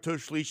welcome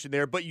Bartosz Schleich in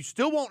there, but you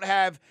still won't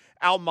have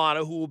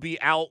Almada, who will be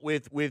out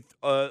with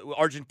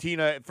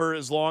Argentina for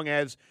as long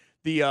as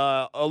the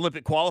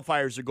Olympic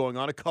qualifiers are going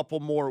on, a couple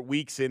more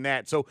weeks in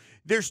that. So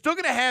there's still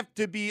going to have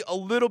to be a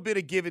little bit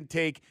of give and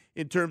take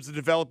in terms of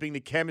developing the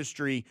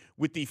chemistry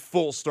with the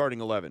full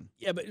starting 11.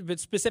 Yeah, but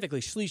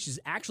specifically, Schleich is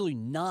actually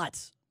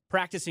not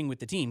practicing with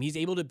the team. He's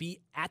able to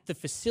be at the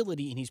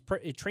facility, and he's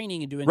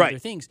training and doing other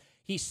things.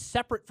 He's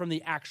separate from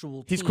the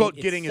actual team. He's, quote,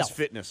 getting itself. his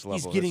fitness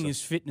level. He's getting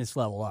his fitness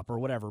level up or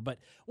whatever. But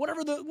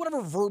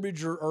whatever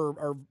verbiage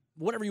or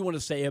whatever you want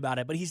to say about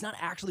it, but he's not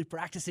actually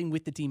practicing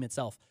with the team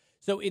itself.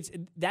 So it's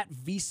that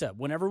visa.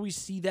 Whenever we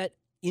see that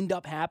end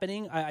up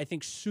happening, I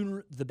think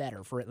sooner the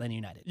better for Atlanta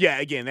United. Yeah,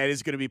 again, that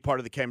is going to be part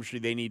of the chemistry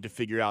they need to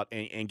figure out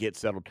and get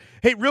settled.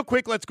 Hey, real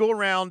quick, let's go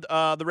around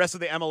the rest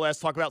of the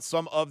MLS, talk about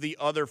some of the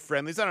other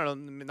friendlies. I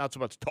don't know, not so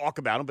much talk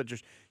about them, but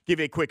just give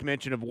you a quick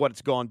mention of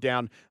what's gone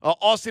down.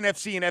 Austin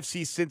FC and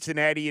FC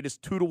Cincinnati, it is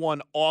 2-1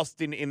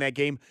 Austin in that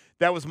game.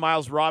 That was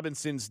Miles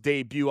Robinson's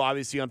debut.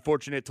 Obviously,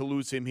 unfortunate to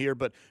lose him here,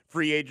 but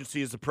free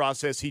agency is the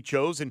process he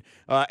chose, and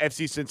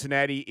FC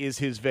Cincinnati is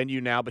his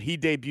venue now. But he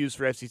debuts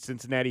for FC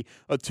Cincinnati,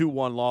 a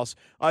 2-1 loss.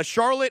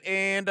 Charlotte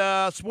and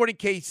Sporting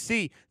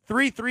KC,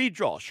 3-3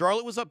 draw.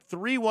 Charlotte was up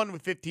 3-1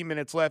 with 15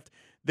 minutes left.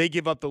 They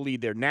give up the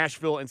lead there.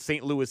 Nashville and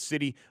St. Louis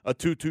City, a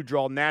 2-2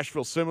 draw.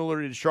 Nashville,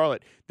 similar to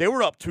Charlotte, they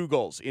were up 2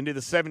 goals into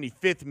the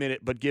 75th minute,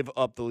 but give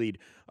up the lead.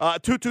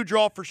 2-2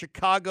 draw for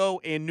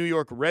Chicago and New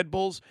York Red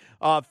Bulls.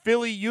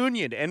 Philly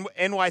Union and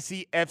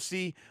NYC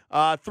FC,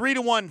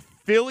 3-1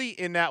 Philly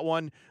in that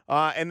one.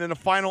 And then the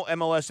final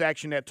MLS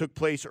action that took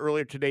place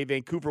earlier today,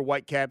 Vancouver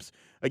Whitecaps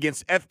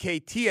against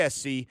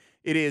FKTSC.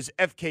 It is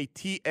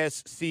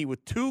FKTSC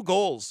with 2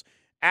 goals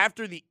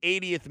after the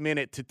 80th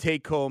minute to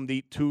take home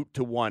the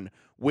 2-1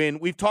 win.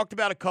 We've talked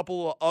about a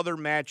couple of other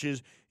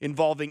matches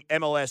involving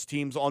MLS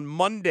teams. On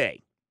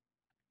Monday,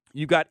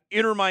 you got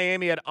Inter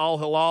Miami at Al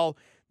Hilal.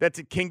 That's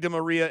at Kingdom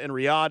Area in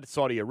Riyadh,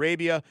 Saudi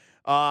Arabia.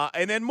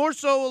 And then more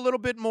so, a little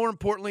bit more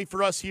importantly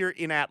for us here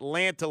in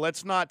Atlanta,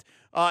 let's not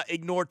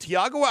ignore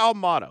Thiago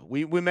Almada.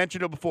 We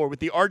mentioned it before with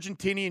the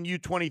Argentinian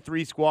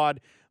U23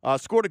 squad.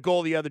 Scored a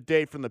goal the other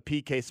day from the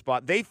PK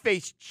spot. They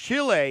faced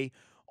Chile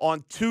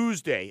on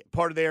Tuesday,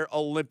 part of their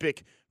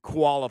Olympic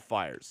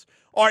qualifiers.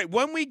 All right,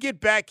 when we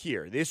get back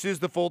here, this is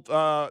the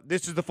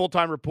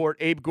Full-Time Report.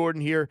 Abe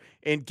Gordon here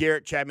and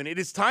Garrett Chapman. It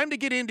is time to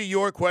get into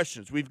your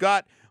questions. We've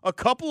got a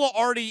couple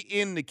already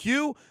in the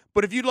queue,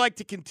 but if you'd like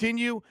to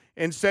continue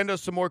and send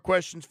us some more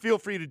questions, feel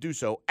free to do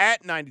so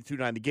at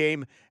 92.9 The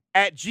Game,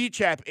 at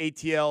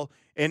GChapATL,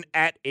 and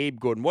at Abe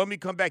Gordon. When we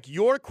come back,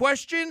 your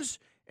questions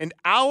and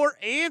our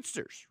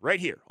answers right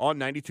here on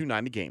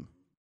 92.9 The Game.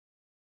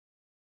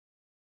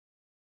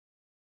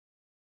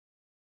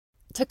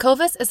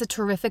 Tecovas is a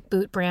terrific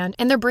boot brand,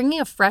 and they're bringing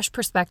a fresh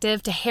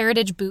perspective to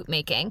heritage boot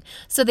making.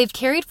 So they've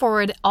carried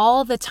forward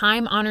all the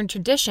time-honored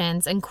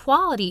traditions and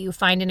quality you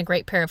find in a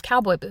great pair of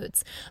cowboy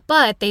boots,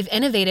 but they've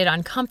innovated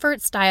on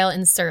comfort, style,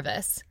 and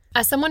service.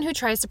 As someone who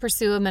tries to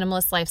pursue a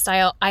minimalist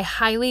lifestyle, I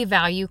highly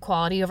value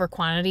quality over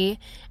quantity,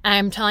 and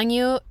I'm telling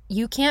you,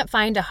 you can't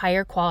find a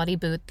higher quality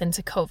boot than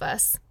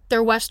Tecovas.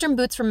 Their Western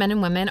boots for men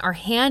and women are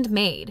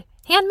handmade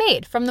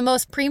from the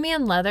most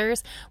premium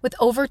leathers with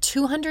over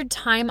 200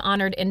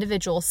 time-honored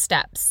individual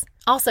steps.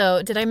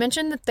 Also, did I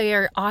mention that they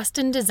are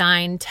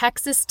Austin-designed,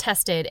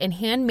 Texas-tested, and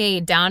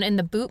handmade down in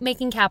the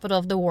boot-making capital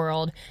of the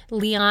world,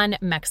 Leon,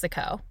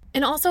 Mexico.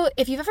 And also,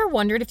 if you've ever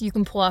wondered if you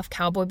can pull off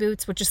cowboy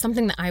boots, which is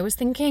something that I was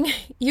thinking,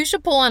 you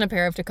should pull on a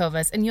pair of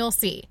Tecovas and you'll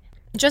see.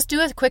 Just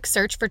do a quick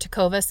search for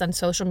Tecovas on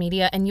social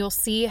media and you'll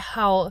see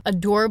how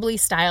adorably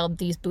styled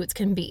these boots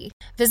can be.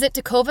 Visit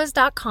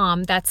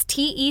tecovas.com, that's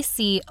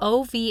TECOVAS.com,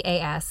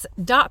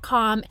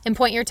 and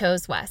point your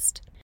toes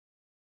west.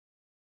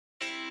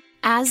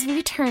 As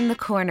we turn the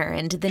corner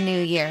into the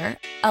new year,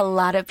 a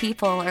lot of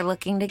people are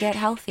looking to get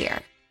healthier.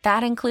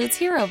 That includes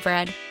Hero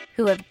Bread,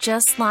 who have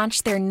just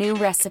launched their new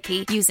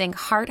recipe using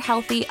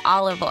heart-healthy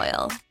olive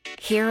oil.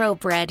 Hero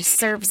Bread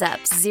serves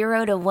up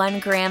 0 to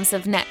 1 grams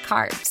of net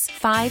carbs,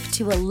 5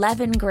 to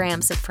 11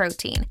 grams of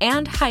protein,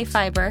 and high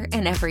fiber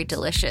in every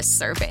delicious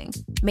serving.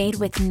 Made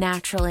with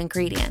natural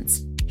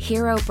ingredients,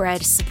 Hero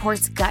Bread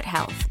supports gut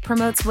health,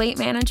 promotes weight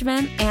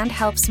management, and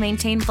helps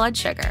maintain blood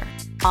sugar.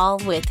 All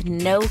with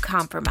no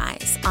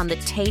compromise on the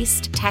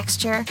taste,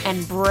 texture,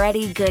 and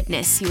bready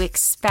goodness you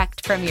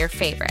expect from your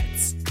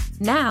favorites.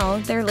 Now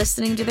they're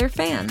listening to their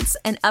fans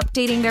and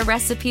updating their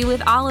recipe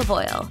with olive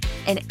oil,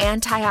 an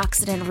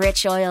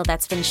antioxidant-rich oil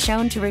that's been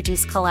shown to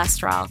reduce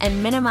cholesterol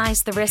and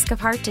minimize the risk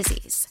of heart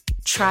disease.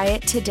 Try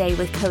it today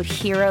with code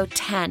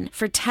HERO10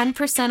 for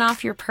 10%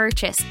 off your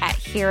purchase at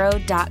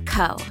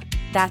hero.co.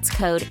 That's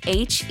code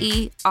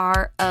HERO10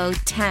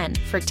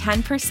 for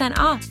 10%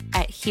 off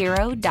at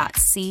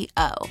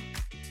hero.co.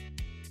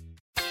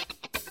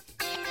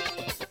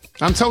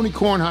 I'm Tony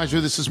Kornheiser.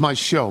 This is my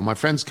show. My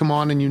friends come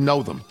on and you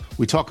know them.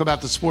 We talk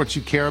about the sports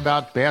you care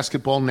about,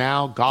 basketball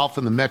now, golf,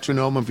 and the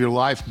metronome of your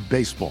life,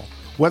 baseball.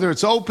 Whether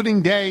it's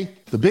opening day,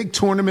 the big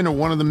tournament, or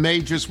one of the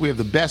majors, we have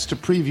the best to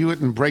preview it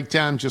and break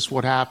down just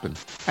what happened.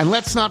 And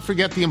let's not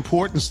forget the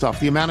important stuff,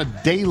 the amount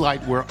of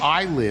daylight where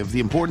I live, the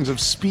importance of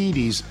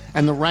speedies,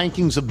 and the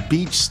rankings of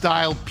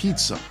beach-style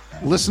pizza.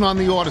 Listen on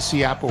the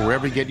Odyssey app or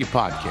wherever you get your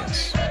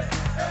podcasts.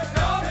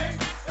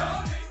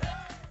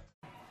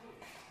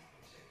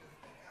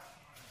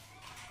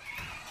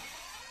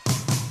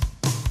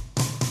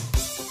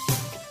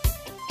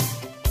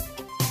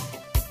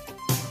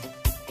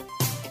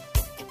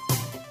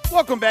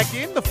 Welcome back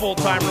in the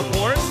Full-Time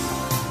Report.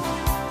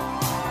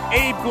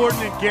 Abe Gordon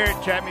and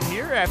Garrett Chapman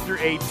here after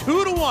a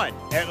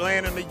 2-1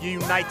 Atlanta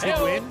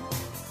United win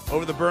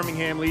over the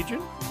Birmingham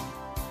Legion.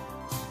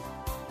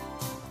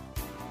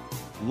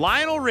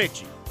 Lionel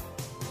Richie.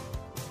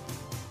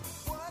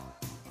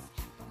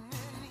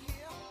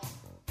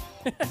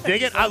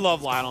 Dig it? I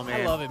love Lionel,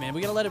 man. I love it, man.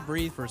 We got to let it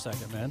breathe for a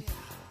second, man.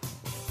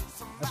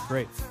 That's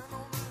great.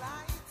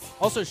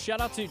 Also,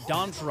 shout out to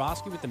Don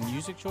Chorosky with the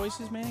music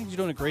choices, man. He's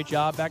doing a great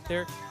job back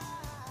there,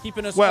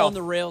 keeping us on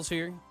the rails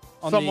here.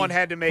 Someone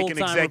had to make an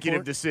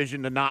executive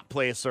decision to not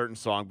play a certain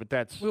song,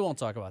 but we won't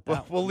talk about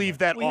that. We'll leave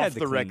that off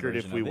the record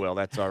if we will.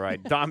 That's all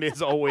right. Dom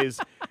is always,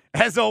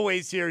 as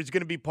always, here. He's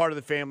going to be part of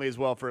the family as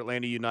well for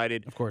Atlanta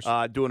United. Of course.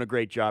 Doing a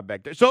great job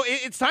back there. So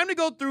it's time to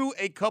go through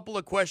a couple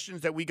of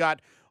questions that we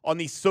got on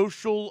the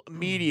social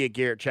media,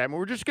 Garrett Chapman.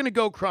 We're just going to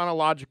go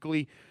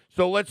chronologically.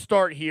 So let's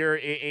start here,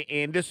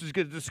 and this is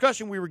a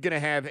discussion we were going to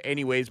have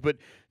anyways, but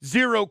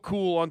Zero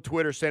Cool on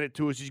Twitter sent it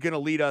to us. He's going to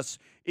lead us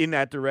in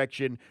that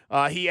direction.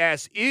 He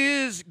asks,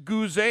 is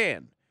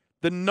Guzan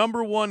the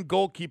number one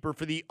goalkeeper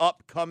for the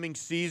upcoming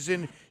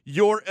season?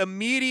 Your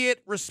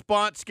immediate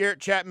response, Garrett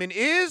Chapman,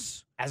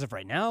 is? As of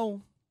right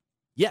now,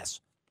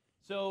 yes.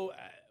 So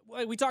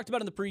we talked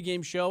about it in the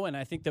pregame show, and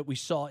I think that we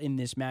saw in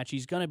this match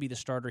he's going to be the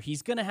starter.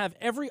 He's going to have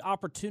every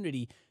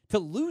opportunity to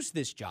lose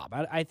this job.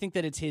 I think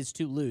that it's his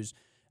to lose.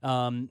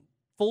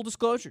 Full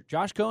disclosure,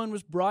 Josh Cohen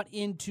was brought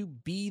in to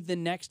be the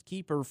next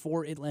keeper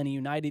for Atlanta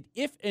United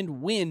if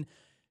and when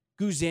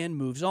Guzan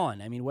moves on.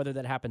 I mean, whether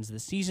that happens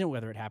this season,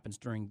 whether it happens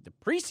during the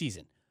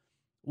preseason,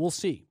 we'll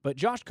see. But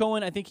Josh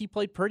Cohen, I think he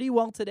played pretty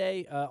well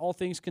today. All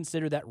things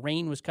considered, that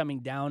rain was coming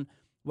down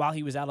while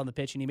he was out on the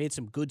pitch, and he made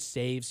some good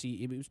saves.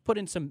 He was put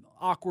in some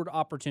awkward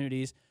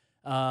opportunities,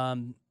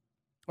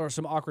 or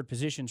some awkward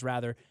positions,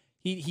 rather.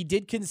 He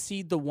did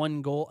concede the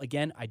one goal.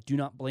 Again, I do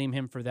not blame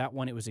him for that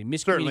one. It was a miscommunication.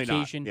 Certainly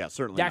not. Yeah,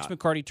 certainly Dax not.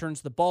 McCarty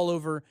turns the ball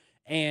over,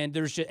 and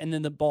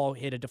then the ball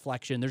hit a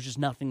deflection. There's just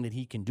nothing that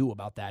he can do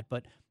about that.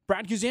 But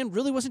Brad Guzan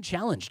really wasn't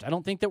challenged. I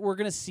don't think that we're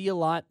going to see a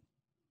lot.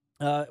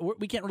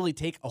 We can't really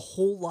take a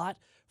whole lot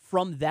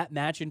from that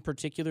match in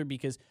particular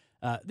because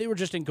they were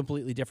just in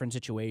completely different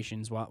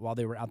situations while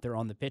they were out there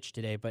on the pitch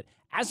today. But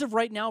as of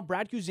right now,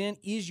 Brad Guzan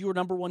is your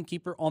number one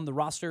keeper on the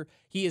roster.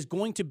 He is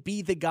going to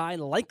be the guy,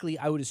 likely,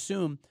 I would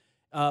assume,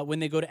 when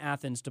they go to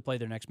Athens to play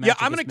their next match. Yeah,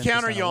 I'm going to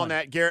counter you on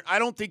that, Garrett. I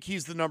don't think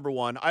he's the number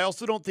one. I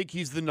also don't think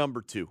he's the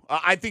number two.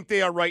 I think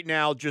they are right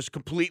now just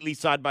completely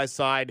side by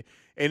side,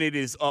 and it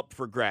is up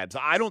for grabs.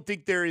 I don't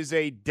think there is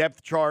a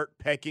depth chart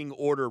pecking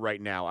order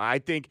right now. I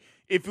think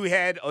if we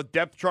had a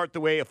depth chart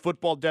the way a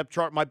football depth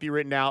chart might be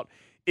written out,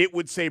 it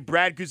would say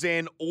Brad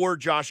Guzan or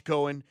Josh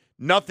Cohen,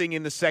 nothing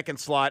in the second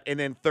slot, and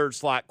then third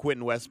slot,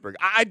 Quentin Westberg.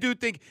 I do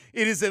think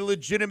it is a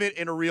legitimate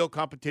and a real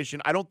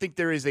competition. I don't think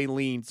there is a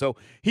lean. So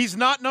he's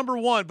not number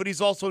one, but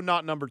he's also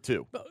not number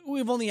two. But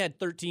we've only had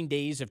 13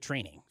 days of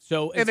training.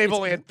 And they've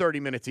only had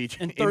 30 minutes each.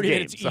 And 30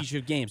 minutes each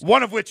of games.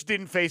 One of which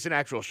didn't face an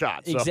actual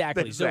shot. So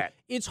exactly. So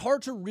it's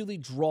hard to really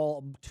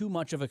draw too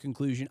much of a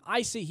conclusion.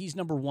 I say he's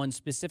number one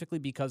specifically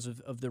because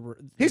of the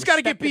he's got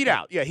to get beat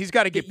out. Yeah, he's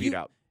got to get beat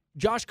out.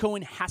 Josh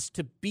Cohen has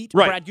to beat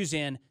Brad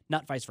Guzan,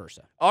 not vice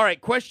versa. All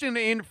right, question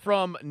in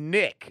from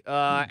Nick.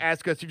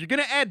 Ask us, if you're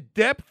going to add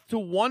depth to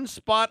one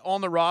spot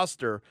on the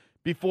roster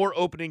before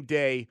opening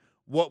day,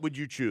 what would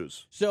you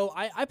choose? So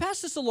I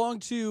passed this along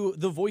to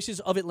the voices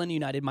of Atlanta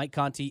United, Mike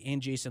Conti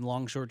and Jason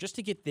Longshore, just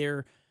to get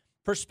their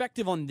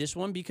perspective on this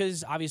one,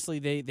 because obviously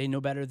they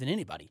know better than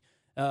anybody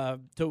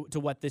to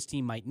what this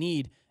team might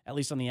need, at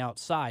least on the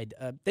outside.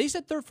 They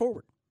said third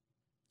forward.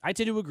 I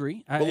tend to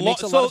agree. It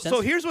makes a lot of sense. So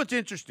here's what's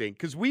interesting,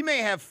 because we may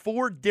have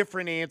four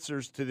different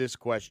answers to this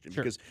question.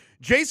 Sure. Because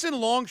Jason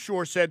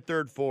Longshore said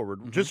third forward.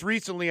 Mm-hmm. Just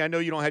recently, I know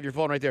you don't have your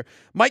phone right there,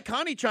 Mike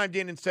Conti chimed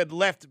in and said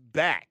left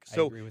back.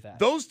 So I agree with that.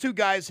 Those two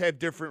guys have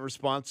different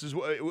responses.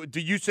 Do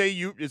you say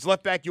is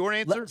left back your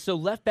answer? So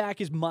left back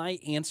is my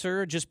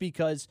answer, just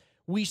because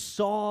we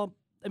saw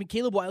 –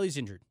 Caleb Wiley's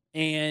injured,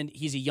 and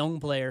he's a young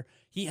player.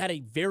 He had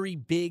a very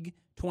big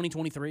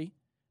 2023,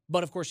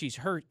 but, of course, he's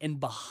hurt. And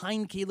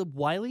behind Caleb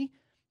Wiley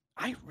 –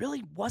 I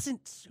really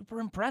wasn't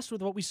super impressed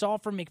with what we saw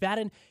from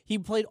McFadden. He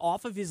played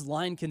off of his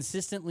line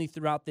consistently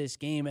throughout this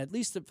game, at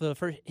least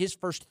for his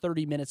first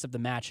 30 minutes of the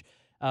match.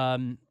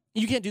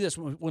 You can't do this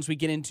once we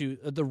get into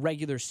the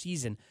regular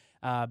season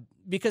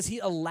because he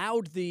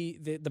allowed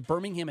the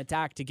Birmingham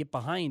attack to get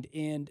behind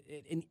and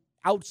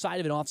outside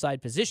of an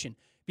offside position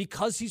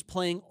because he's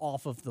playing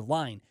off of the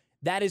line.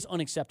 That is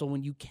unacceptable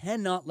when you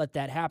cannot let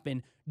that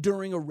happen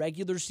during a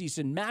regular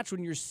season match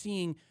when you're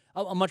seeing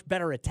a much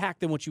better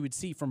attack than what you would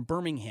see from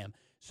Birmingham.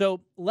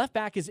 So left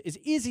back is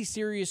a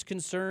serious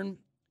concern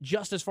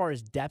just as far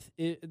as depth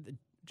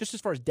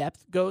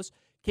goes.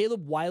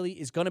 Caleb Wiley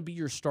is going to be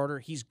your starter.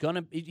 He's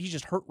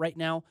just hurt right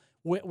now.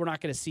 We're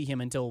not going to see him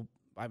until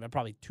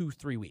probably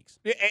 2-3 weeks.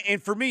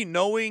 And for me,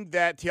 knowing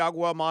that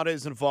Thiago Almada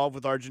is involved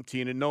with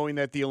Argentina, knowing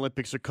that the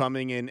Olympics are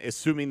coming, and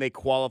assuming they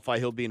qualify,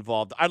 he'll be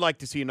involved. I'd like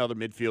to see another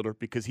midfielder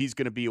because he's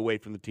going to be away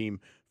from the team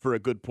for a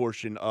good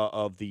portion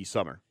of the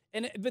summer.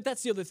 But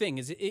that's the other thing,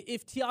 is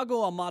if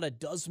Thiago Almada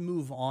does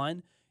move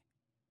on,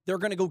 they're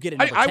going to go get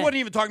another 10. I wasn't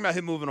even talking about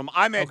him moving on.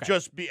 I meant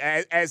just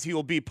as he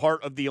will be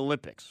part of the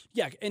Olympics.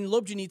 Yeah, and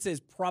Lobjanitsa is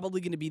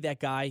probably going to be that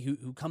guy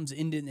who comes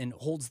in and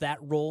holds that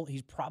role.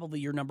 He's probably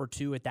your number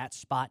 2 at that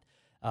spot.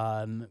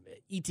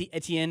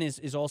 Etienne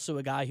is also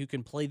a guy who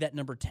can play that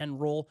number 10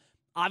 role.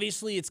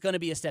 Obviously, it's going to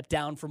be a step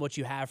down from what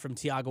you have from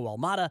Thiago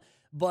Almada,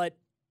 but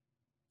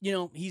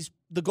he's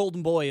the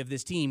golden boy of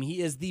this team.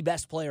 He is the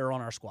best player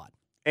on our squad.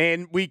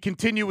 And we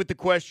continue with the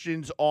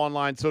questions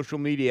online, social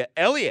media.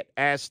 Elliot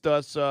asked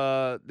us,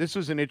 this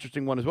was an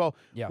interesting one as well.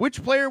 Yeah.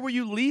 Which player were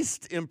you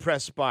least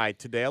impressed by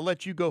today? I'll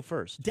let you go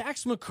first.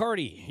 Dax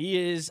McCarty.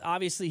 He's not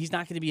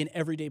going to be an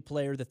everyday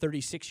player, the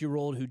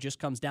 36-year-old who just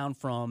comes down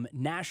from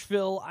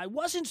Nashville. I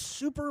wasn't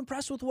super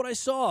impressed with what I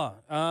saw.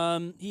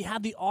 He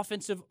had the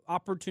offensive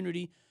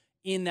opportunity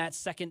in that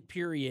second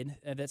period,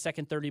 that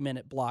second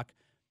 30-minute block.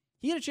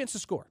 He had a chance to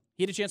score.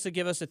 He had a chance to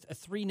give us a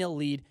 3-0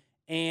 lead.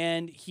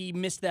 And he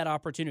missed that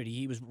opportunity.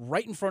 He was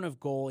right in front of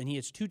goal, and he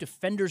has 2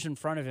 defenders in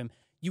front of him.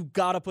 You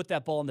got to put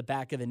that ball in the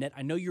back of the net.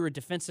 I know you're a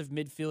defensive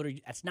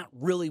midfielder. That's not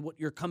really what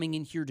you're coming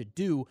in here to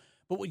do.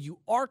 But what you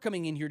are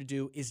coming in here to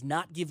do is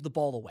not give the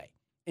ball away.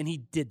 And he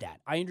did that.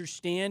 I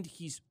understand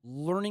he's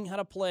learning how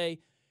to play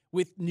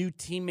with new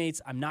teammates.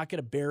 I'm not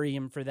going to bury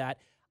him for that.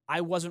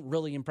 I wasn't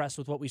really impressed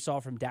with what we saw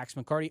from Dax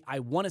McCarty. I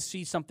want to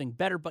see something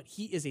better, but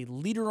he is a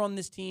leader on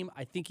this team.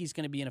 I think he's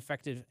going to be an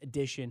effective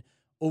addition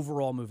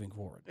overall moving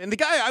forward. And the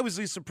guy I was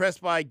least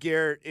impressed by,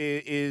 Garrett,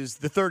 is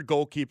the third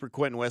goalkeeper,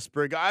 Quentin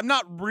Westberg. I'm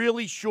not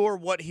really sure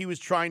what he was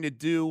trying to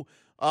do.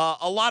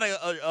 A lot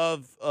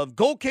of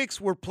goal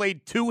kicks were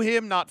played to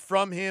him, not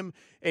from him,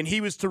 and he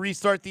was to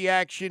restart the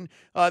action.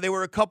 There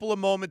were a couple of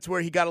moments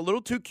where he got a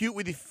little too cute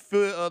with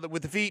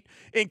the feet,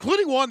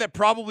 including one that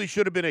probably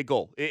should have been a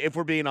goal, if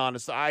we're being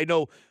honest. I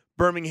know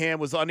Birmingham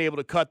was unable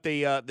to cut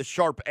the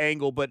sharp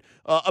angle, but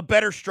a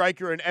better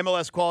striker, an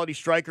MLS quality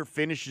striker,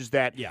 finishes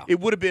that. Yeah. It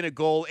would have been a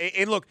goal.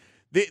 And look,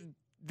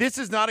 this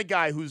is not a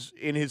guy who's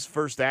in his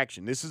first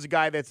action. This is a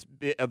guy that's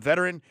a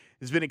veteran,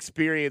 has been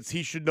experienced.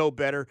 He should know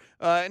better.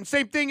 And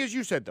same thing as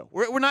you said, though.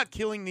 We're not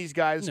killing these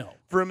guys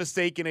for a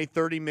mistake in a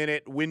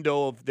 30-minute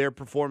window of their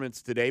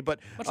performance today. But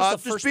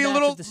just be a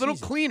little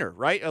cleaner,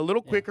 right? A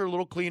little quicker, a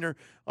little cleaner.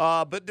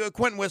 But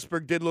Quentin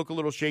Westberg did look a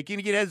little shaky. And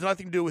again, it has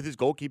nothing to do with his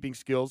goalkeeping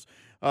skills.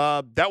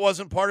 That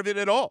wasn't part of it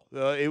at all.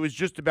 It was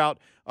just about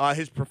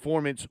his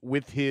performance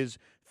with his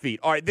feet.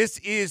 All right, this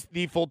is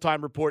the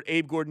Full-Time Report.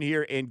 Abe Gordon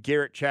here and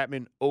Garrett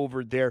Chapman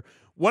over there.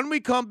 When we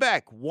come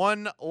back,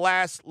 one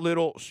last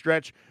little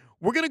stretch.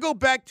 We're going to go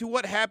back to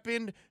what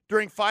happened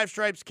during Five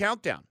Stripes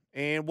Countdown.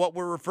 And what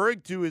we're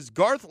referring to is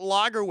Garth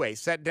Lagerwey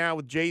sat down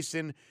with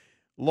Jason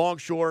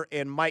Longshore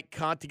and Mike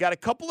Conti. Got a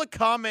couple of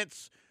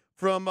comments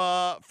from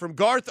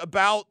Garth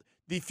about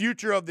the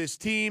future of this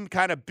team,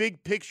 kind of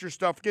big picture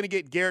stuff. We're going to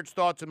get Garrett's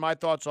thoughts and my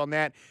thoughts on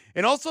that.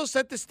 And also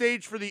set the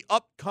stage for the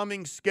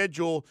upcoming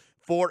schedule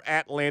for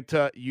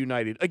Atlanta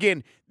United.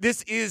 Again,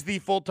 this is the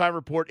Full-Time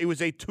Report. It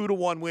was a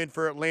 2-1 win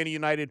for Atlanta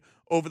United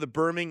over the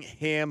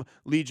Birmingham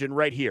Legion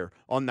right here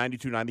on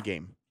 92.9 The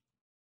Game.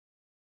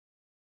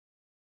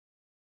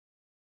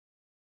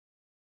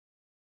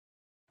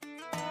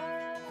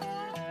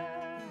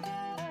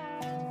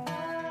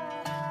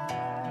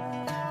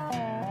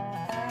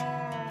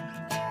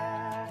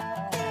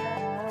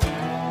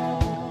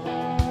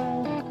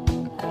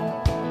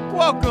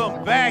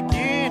 Welcome back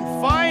in.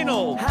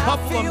 Final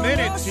couple of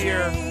minutes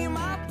here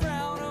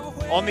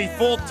on the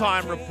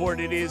Full-Time Report.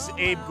 It is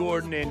Abe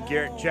Gordon and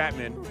Garrett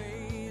Chapman.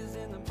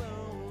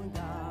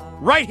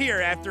 Right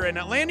here after an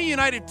Atlanta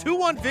United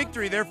 2-1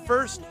 victory, their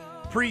first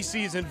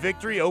preseason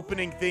victory,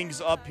 opening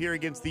things up here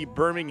against the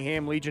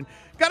Birmingham Legion.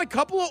 Got a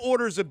couple of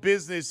orders of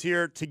business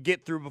here to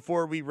get through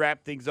before we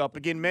wrap things up.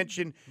 Again,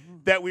 mention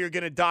that we are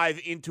going to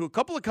dive into a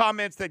couple of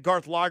comments that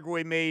Garth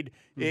Lagerwey made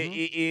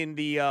in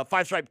the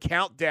Five Stripe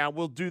Countdown.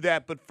 We'll do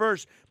that. But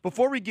first,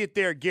 before we get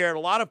there, Garrett, a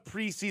lot of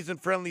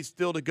preseason friendlies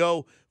still to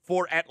go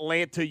for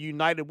Atlanta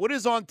United. What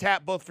is on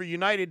tap both for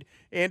United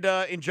and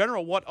in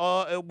general, what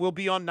will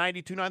be on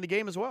 92.9 The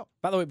Game as well?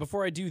 By the way,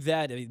 before I do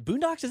that,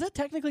 Boondocks, does that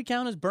technically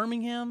count as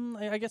Birmingham?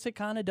 I guess it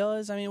kind of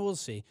does. I mean, we'll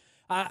see.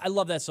 I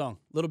love that song,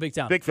 Little Big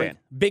Town. Big fan.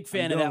 Big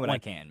fan of that what one. I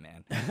can,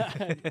 man.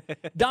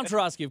 Don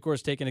Tarosky, of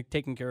course,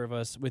 taking care of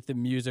us with the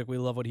music. We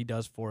love what he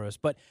does for us.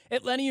 But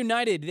Atlanta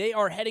United, they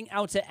are heading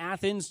out to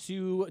Athens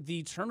to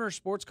the Turner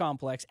Sports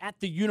Complex at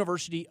the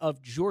University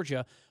of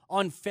Georgia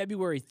on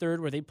February 3rd,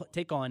 where they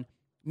take on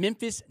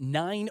Memphis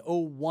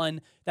 901.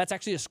 That's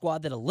actually a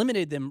squad that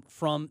eliminated them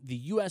from the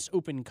U.S.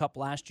 Open Cup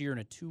last year in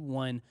a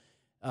 2-1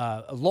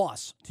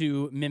 loss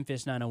to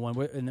Memphis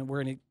 901. And then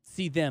we're going to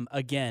see them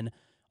again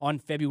on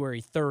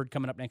February 3rd,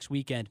 coming up next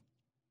weekend.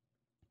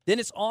 Then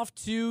it's off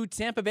to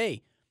Tampa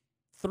Bay.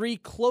 3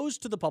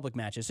 closed to the public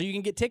matches. So you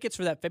can get tickets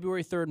for that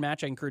February 3rd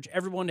match. I encourage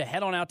everyone to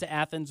head on out to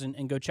Athens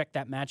and go check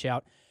that match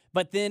out.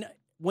 But then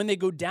when they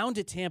go down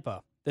to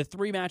Tampa, the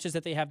 3 matches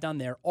that they have down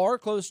there are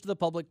closed to the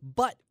public,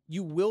 but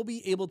you will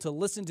be able to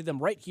listen to them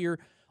right here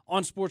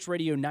on Sports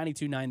Radio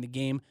 92.9 The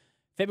Game.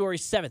 February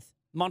 7th,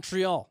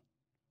 Montreal.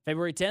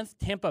 February 10th,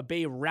 Tampa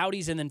Bay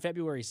Rowdies. And then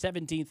February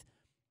 17th,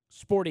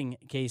 Sporting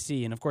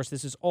KC. And, of course,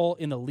 this is all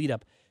in the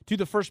lead-up to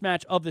the first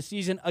match of the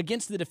season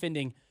against the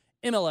defending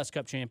MLS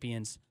Cup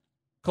champions,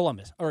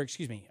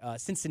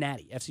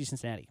 Cincinnati, FC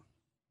Cincinnati.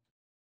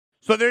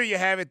 So there you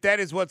have it. That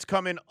is what's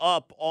coming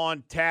up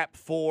on tap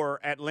for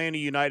Atlanta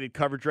United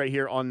coverage right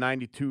here on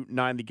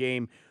 92.9 The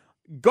Game.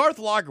 Garth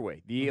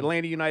Lagerwey, the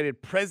Atlanta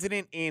United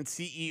president and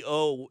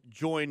CEO,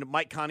 joined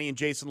Mike Conti and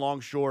Jason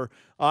Longshore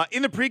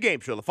in the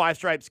pregame show, the Five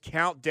Stripes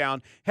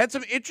Countdown. Had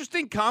some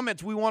interesting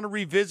comments we want to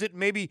revisit,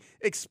 maybe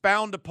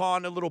expound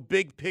upon a little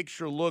big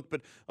picture look.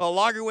 But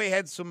Lagerwey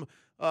had some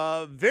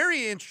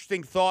very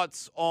interesting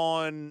thoughts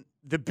on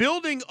the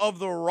building of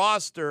the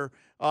roster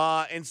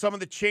and some of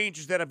the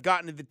changes that have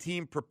gotten the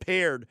team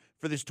prepared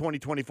for this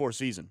 2024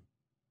 season.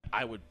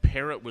 I would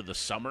pair it with the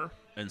summer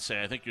and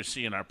say I think you're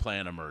seeing our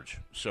plan emerge.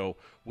 So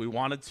we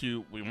wanted,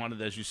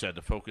 as you said,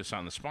 to focus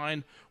on the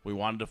spine. We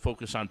wanted to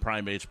focus on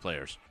prime age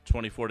players.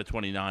 24 to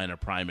 29 are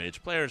prime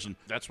age players, and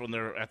that's when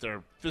they're at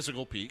their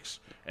physical peaks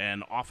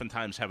and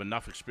oftentimes have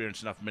enough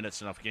experience, enough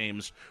minutes, enough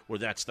games where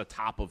that's the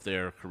top of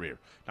their career.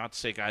 Not to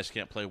say guys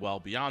can't play well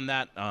beyond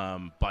that,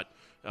 but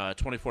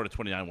 24 to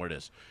 29 where it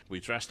is. We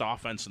addressed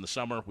offense in the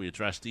summer. We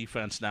addressed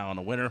defense now in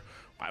the winter.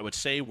 I would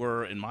say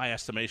we're, in my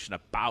estimation,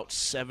 about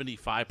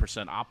 75%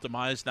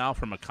 optimized now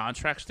from a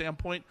contract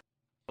standpoint.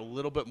 A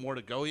little bit more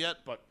to go yet,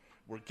 but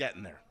we're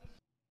getting there.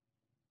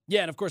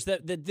 Yeah, and of course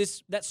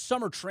that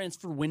summer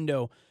transfer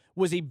window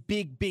was a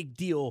big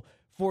deal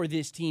for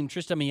this team.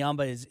 Tristan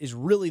Miyamba is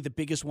really the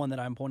biggest one that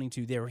I'm pointing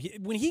to there.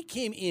 When he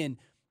came in,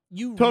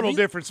 Total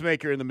difference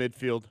maker in the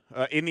midfield,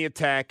 in the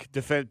attack,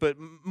 defense, but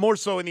more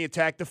so in the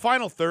attack. The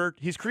final third,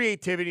 his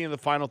creativity in the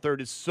final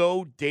third is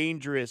so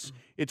dangerous.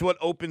 It's what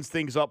opens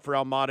things up for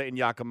Almada and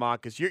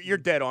Giakoumakis. You're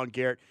dead on,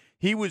 Garrett.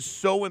 He was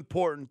so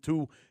important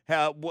to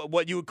have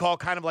what you would call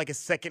kind of like a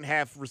second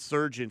half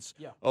resurgence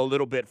a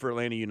little bit for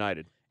Atlanta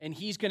United. and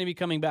he's going to be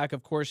coming back,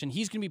 of course, and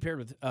he's going to be paired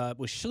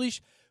with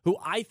Schlich, who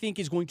I think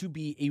is going to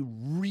be a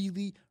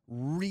really,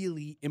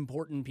 really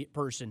important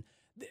person.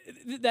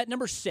 That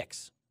number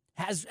 6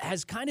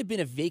 has kind of been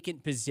a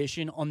vacant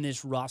position on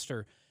this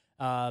roster,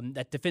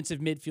 that defensive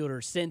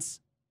midfielder, since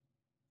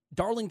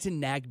Darlington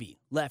Nagbe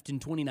left in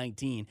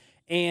 2019,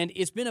 and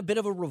it's been a bit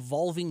of a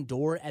revolving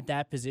door at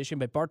that position.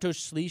 But Bartosz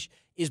Schlich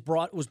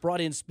was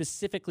brought in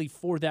specifically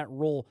for that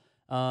role.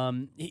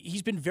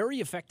 He's been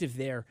very effective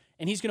there,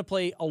 and he's going to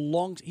play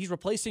he's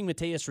replacing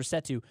Mateus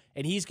Rossetto,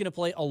 and he's going to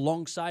play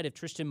alongside of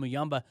Tristan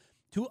Muyamba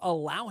to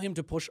allow him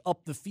to push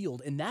up the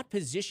field. And that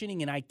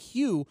positioning and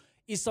IQ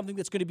is something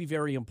that's going to be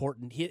very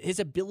important. His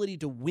ability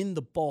to win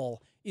the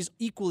ball is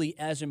equally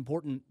as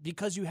important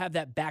because you have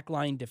that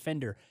backline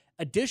defender.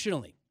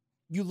 Additionally,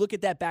 you look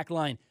at that back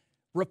line,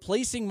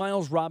 replacing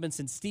Miles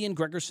Robinson, Stian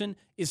Gregerson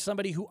is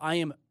somebody who I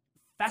am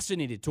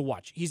fascinated to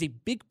watch. He's a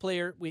big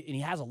player, and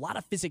he has a lot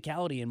of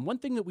physicality. And one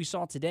thing that we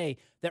saw today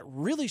that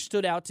really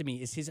stood out to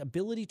me is his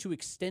ability to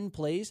extend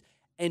plays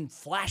and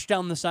flash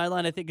down the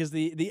sideline, I think is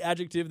the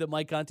adjective that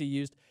Mike Conti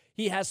used.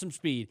 He has some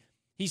speed.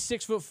 He's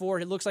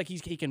 6'4". It looks like he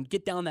can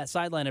get down that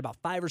sideline at about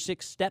 5 or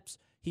 6 steps.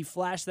 He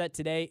flashed that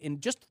today in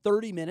just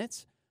 30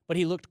 minutes. But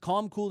he looked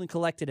calm, cool, and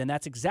collected, and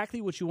that's exactly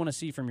what you want to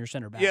see from your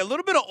center back. Yeah, a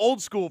little bit of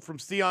old school from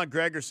Stian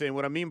Gregerson.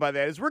 What I mean by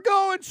that is we're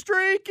going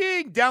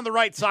streaking down the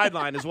right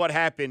sideline is what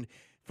happened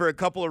for a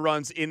couple of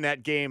runs in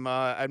that game.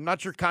 I'm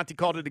not sure Conti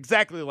called it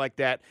exactly like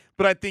that,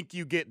 but I think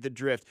you get the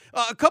drift.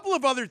 A couple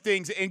of other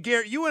things, and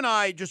Garrett, you and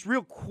I, just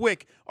real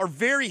quick, are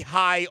very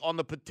high on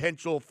the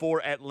potential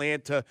for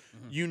Atlanta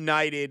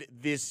United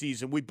this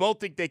season. We both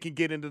think they can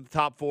get into the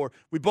top 4.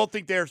 We both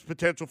think there's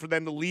potential for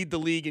them to lead the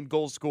league in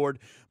goals scored.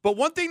 But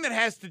one thing that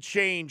has to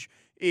change,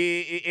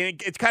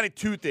 and it's kind of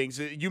two things.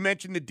 You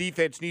mentioned the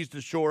defense needs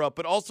to shore up,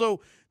 but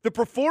also the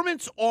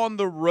performance on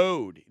the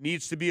road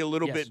needs to be a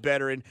little bit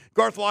better. And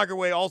Garth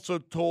Lagerwey also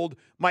told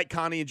Mike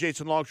Conti and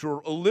Jason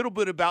Longshore a little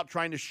bit about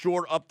trying to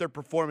shore up their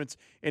performance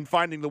and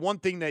finding the one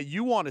thing that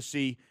you want to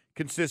see,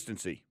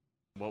 consistency.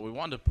 What we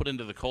wanted to put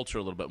into the culture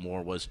a little bit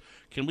more was,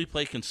 can we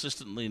play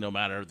consistently no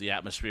matter the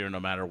atmosphere, no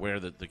matter where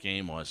the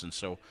game was? And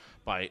so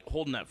by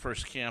holding that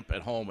first camp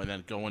at home and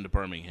then going to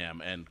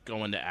Birmingham and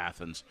going to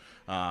Athens,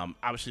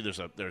 obviously there's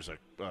a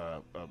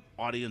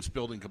audience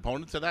building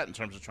component to that in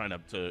terms of trying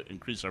to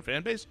increase our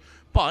fan base,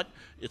 but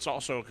it's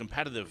also a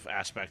competitive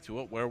aspect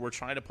to it where we're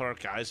trying to put our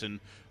guys in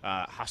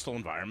hostile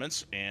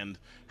environments and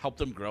help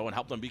them grow and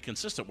help them be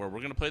consistent, where we're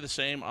going to play the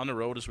same on the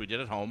road as we did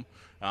at home.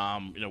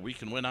 We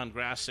can win on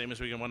grass, same as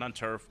we can win on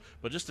turf,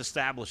 but just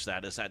establish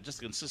that as that just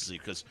consistency,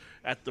 because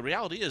the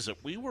reality is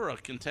that we were a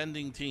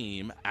contending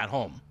team at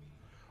home.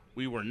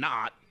 We were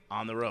not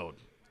on the road,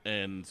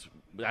 and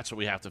that's what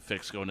we have to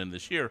fix going in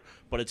this year.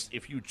 But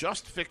if you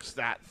just fix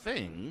that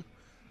thing,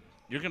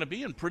 you're going to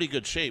be in pretty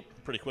good shape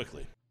pretty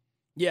quickly.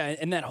 Yeah,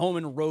 and that home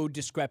and road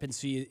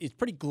discrepancy is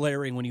pretty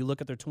glaring when you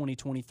look at their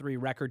 2023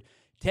 record.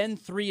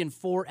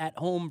 10-3-4 at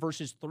home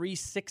versus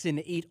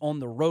 3-6-8 on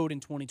the road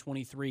in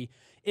 2023.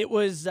 It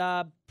was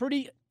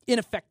pretty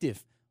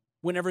ineffective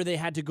whenever they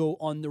had to go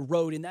on the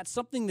road, and that's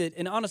something that,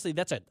 and honestly,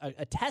 that's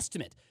a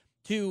testament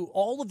to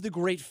all of the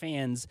great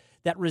fans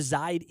that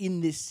reside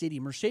in this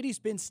city.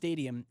 Mercedes-Benz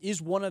Stadium is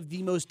one of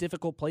the most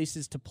difficult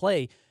places to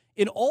play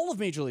in all of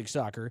Major League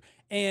Soccer,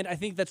 and I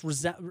think that's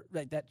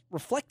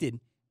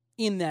reflected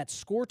in that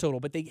score total.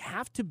 But they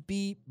have to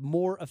be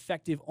more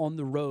effective on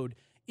the road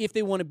if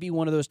they want to be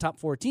one of those top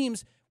 4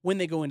 teams when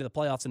they go into the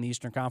playoffs in the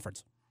Eastern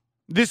Conference.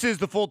 This is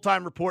the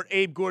Full-Time Report.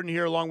 Abe Gordon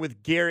here along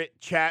with Garrett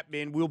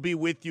Chapman. We'll be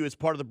with you as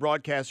part of the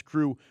broadcast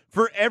crew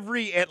for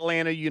every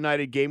Atlanta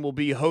United game. We'll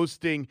be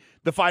hosting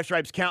the Five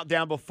Stripes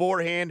Countdown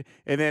beforehand,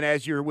 and then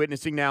as you're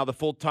witnessing now, the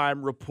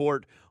Full-Time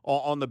Report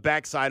on the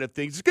backside of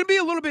things. It's going to be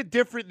a little bit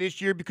different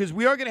this year because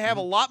we are going to have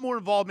a lot more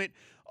involvement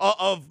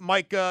of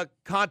Mike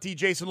Conti,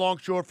 Jason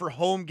Longshore for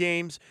home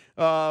games.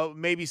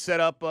 Maybe set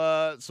up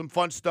some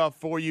fun stuff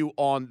for you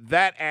on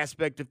that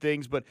aspect of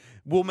things, but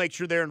we'll make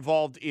sure they're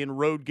involved in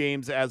road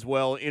games as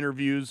well,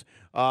 interviews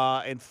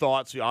and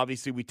thoughts.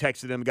 Obviously, we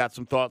texted them, got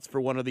some thoughts for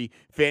one of the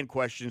fan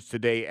questions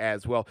today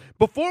as well.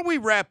 Before we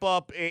wrap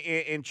up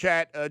and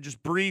chat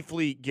just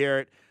briefly,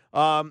 Garrett,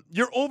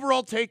 your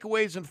overall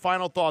takeaways and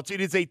final thoughts. It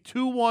is a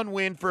 2-1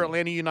 win for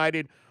Atlanta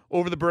United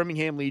over the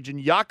Birmingham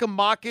Legion.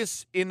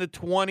 Giacomakis in the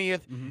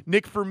 20th,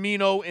 Nick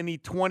Firmino in the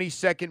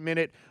 22nd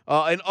minute.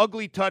 An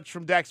ugly touch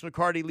from Dax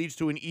McCarty leads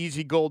to an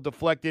easy goal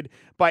deflected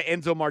by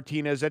Enzo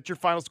Martinez. That's your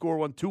final score,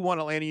 2-1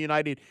 Atlanta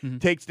United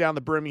takes down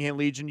the Birmingham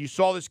Legion. You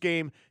saw this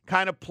game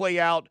kind of play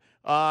out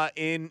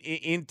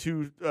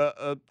into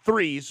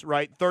threes,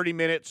 right? 30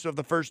 minutes of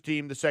the first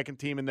team, the second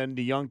team, and then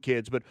the young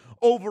kids. But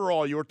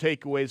overall, your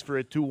takeaways for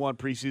a 2-1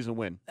 preseason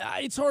win?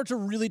 It's hard to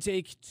really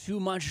take too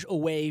much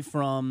away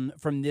from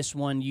this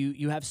one.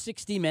 You have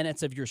 60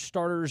 minutes of your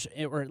starters,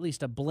 or at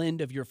least a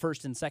blend of your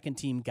first and second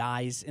team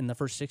guys in the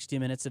first 60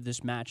 minutes of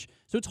this match.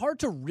 So it's hard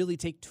to really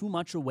take too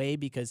much away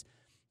because,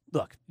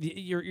 look,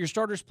 your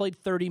starters played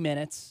 30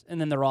 minutes,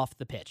 and then they're off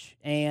the pitch.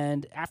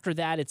 And after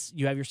that,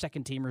 you have your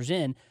second teamers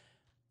in.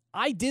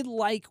 I did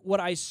like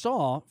what I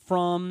saw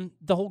from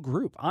the whole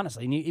group,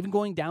 honestly. And even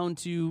going down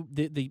to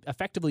the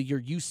effectively your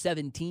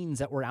U17s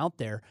that were out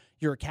there,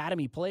 your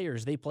academy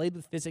players, they played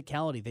with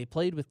physicality, they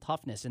played with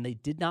toughness, and they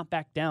did not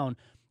back down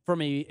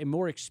from a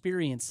more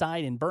experienced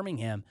side in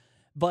Birmingham.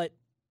 But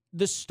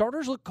the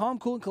starters look calm,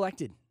 cool, and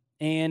collected.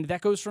 And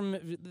that goes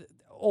from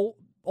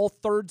all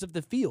thirds of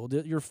the field.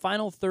 Your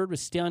final third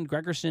was Stian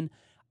Gregerson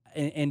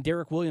and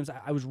Derek Williams.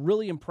 I was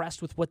really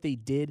impressed with what they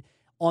did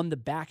on the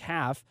back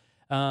half.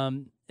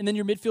 And then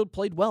your midfield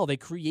played well. They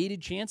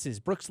created chances.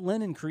 Brooks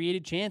Lennon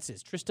created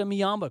chances. Trista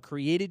Miyamba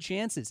created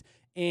chances.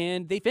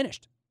 And they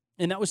finished.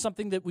 And that was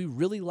something that we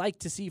really like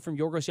to see from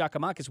Yorgos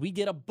Giacomakis. We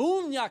get a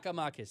boom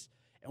Giacomakis.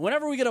 And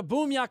whenever we get a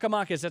boom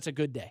Giacomakis, that's a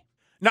good day.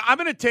 Now, I'm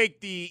going to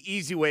take the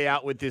easy way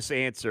out with this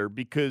answer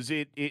because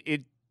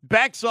it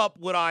backs up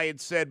what I had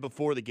said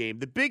before the game.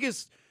 The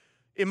biggest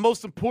and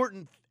most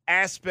important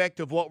aspect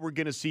of what we're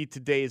going to see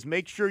today is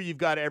make sure you've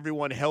got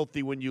everyone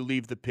healthy when you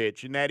leave the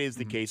pitch, and that is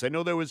the case. I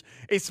know there was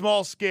a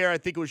small scare. I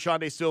think it was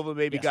Shande Silva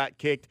maybe got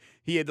kicked.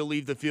 He had to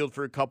leave the field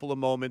for a couple of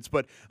moments.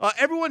 But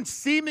everyone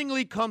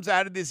seemingly comes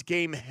out of this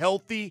game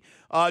healthy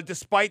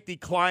despite the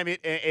climate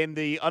and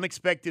the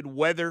unexpected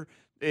weather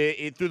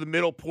through the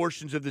middle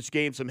portions of this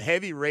game, some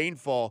heavy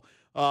rainfall.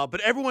 But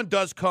everyone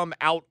does come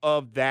out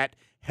of that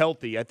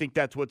healthy. I think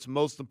that's what's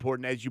most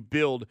important as you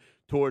build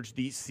towards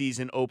the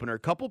season opener. A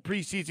couple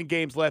preseason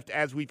games left,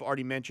 as we've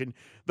already mentioned.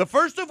 The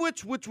first of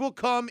which will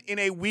come in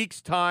a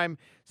week's time,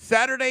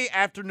 Saturday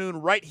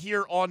afternoon, right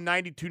here on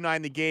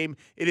 92.9 The Game.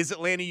 It is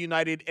Atlanta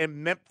United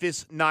and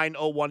Memphis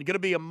 901. Going to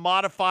be a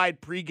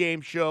modified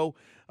pregame show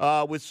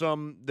with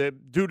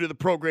due to the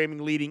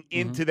programming leading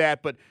into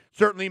that. But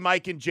certainly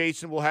Mike and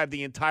Jason will have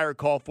the entire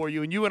call for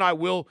you. And you and I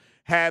will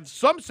have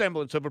some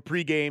semblance of a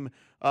pregame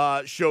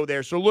show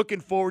there. So looking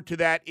forward to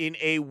that in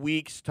a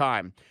week's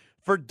time.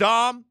 For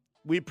Dom,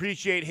 we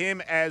appreciate him,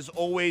 as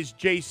always,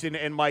 Jason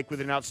and Mike,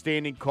 with an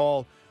outstanding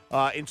call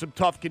in some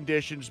tough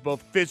conditions,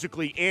 both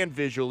physically and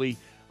visually.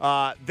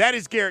 That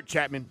is Garrett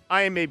Chapman.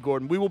 I am Abe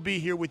Gordon. We will be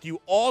here with you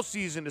all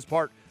season as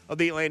part of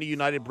the Atlanta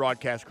United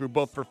broadcast crew,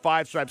 both for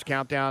Five Stripes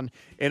Countdown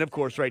and, of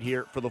course, right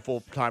here for the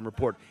full-time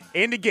report.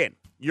 And again,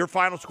 your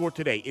final score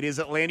today, it is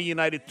Atlanta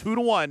United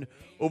 2-1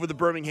 over the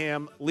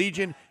Birmingham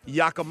Legion.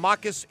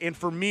 Giacomakis and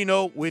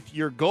Firmino with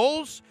your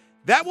goals.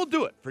 That will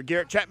do it. For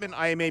Garrett Chapman,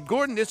 I am Abe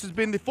Gordon. This has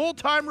been the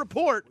full-time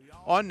report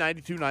on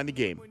 92.9 The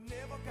Game.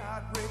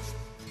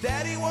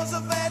 Daddy was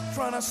a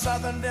veteran, a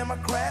Southern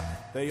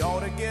Democrat. They ought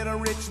to get a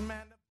rich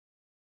man.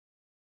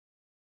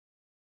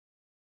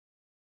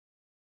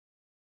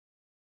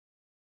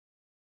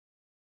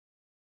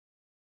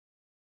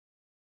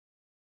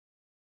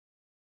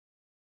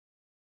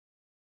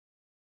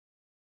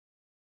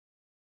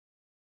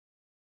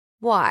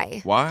 Why?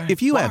 Why?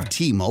 If you have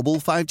T-Mobile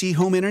 5G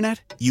home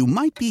internet, you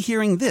might be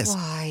hearing this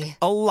Why?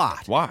 a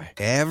lot. Why?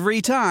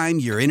 Every time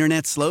your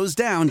internet slows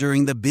down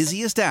during the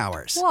busiest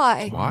hours.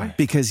 Why? Why?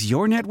 Because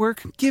your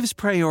network gives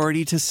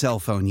priority to cell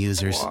phone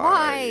users.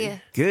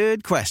 Why?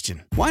 Good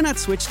question. Why not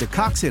switch to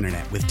Cox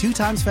Internet with 2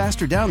 times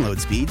faster download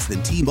speeds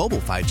than T-Mobile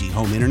 5G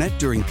home internet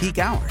during peak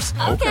hours?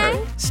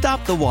 Okay.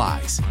 Stop the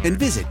whys and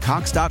visit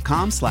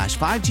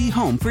cox.com/5G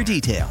home for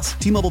details.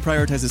 T-Mobile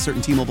prioritizes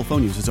certain T-Mobile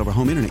phone users over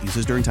home internet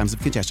users during times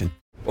of congestion.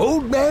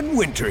 Old Man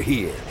Winter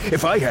here.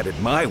 If I had it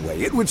my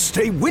way, it would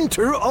stay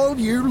winter all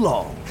year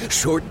long.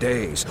 Short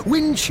days,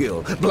 wind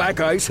chill, black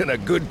ice, and a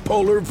good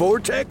polar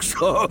vortex.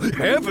 Oh,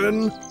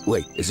 heaven.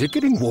 Wait, is it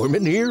getting warm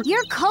in here?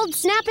 Your cold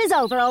snap is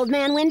over, Old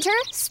Man Winter.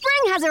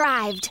 Spring has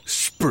arrived.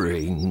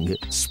 Spring.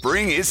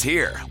 Spring is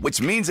here,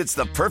 which means it's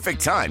the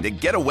perfect time to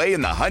get away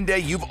in the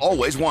Hyundai you've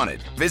always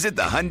wanted. Visit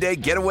the Hyundai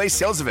Getaway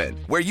Sales Event,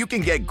 where you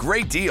can get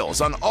great deals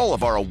on all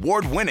of our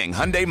award-winning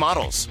Hyundai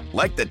models,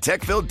 like the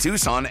tech-filled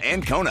Tucson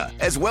and Kona,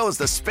 as well as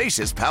the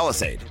spacious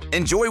Palisade.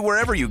 Enjoy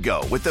wherever you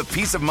go with the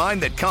peace of mind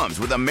that comes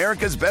with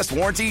America's best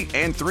warranty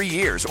and 3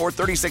 years or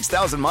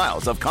 36,000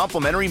 miles of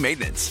complimentary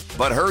maintenance.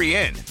 But hurry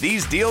in,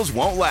 these deals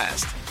won't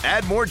last.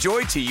 Add more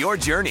joy to your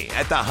journey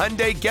at the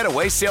Hyundai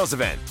Getaway Sales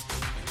Event.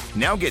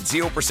 Now get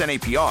 0%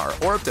 APR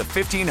or up to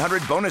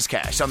 $1,500 bonus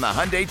cash on the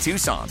Hyundai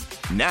Tucson.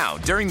 Now,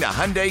 during the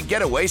Hyundai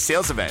Getaway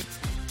Sales Event.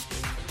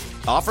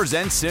 Offers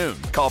end soon.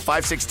 Call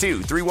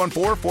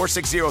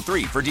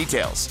 562-314-4603 for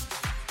details.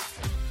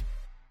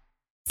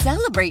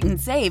 Celebrate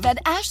and save at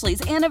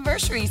Ashley's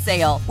Anniversary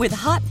Sale. With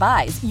Hot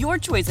Buys, your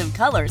choice of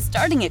colors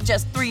starting at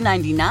just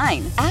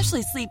 $3.99.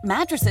 Ashley Sleep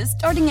mattresses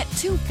starting at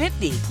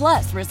 $2.50.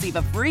 Plus, receive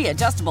a free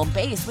adjustable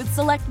base with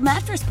select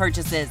mattress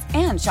purchases.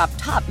 And shop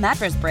top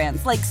mattress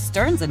brands like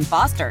Stearns &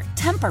 Foster,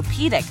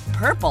 Tempur-Pedic,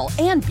 Purple,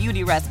 and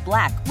Beautyrest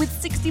Black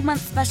with 60-month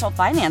special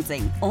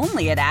financing.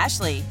 Only at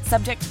Ashley.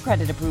 Subject to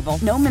credit approval.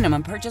 No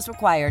minimum purchase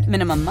required.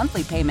 Minimum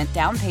monthly payment,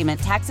 down payment,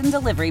 tax, and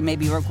delivery may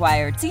be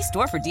required. See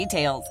store for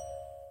details.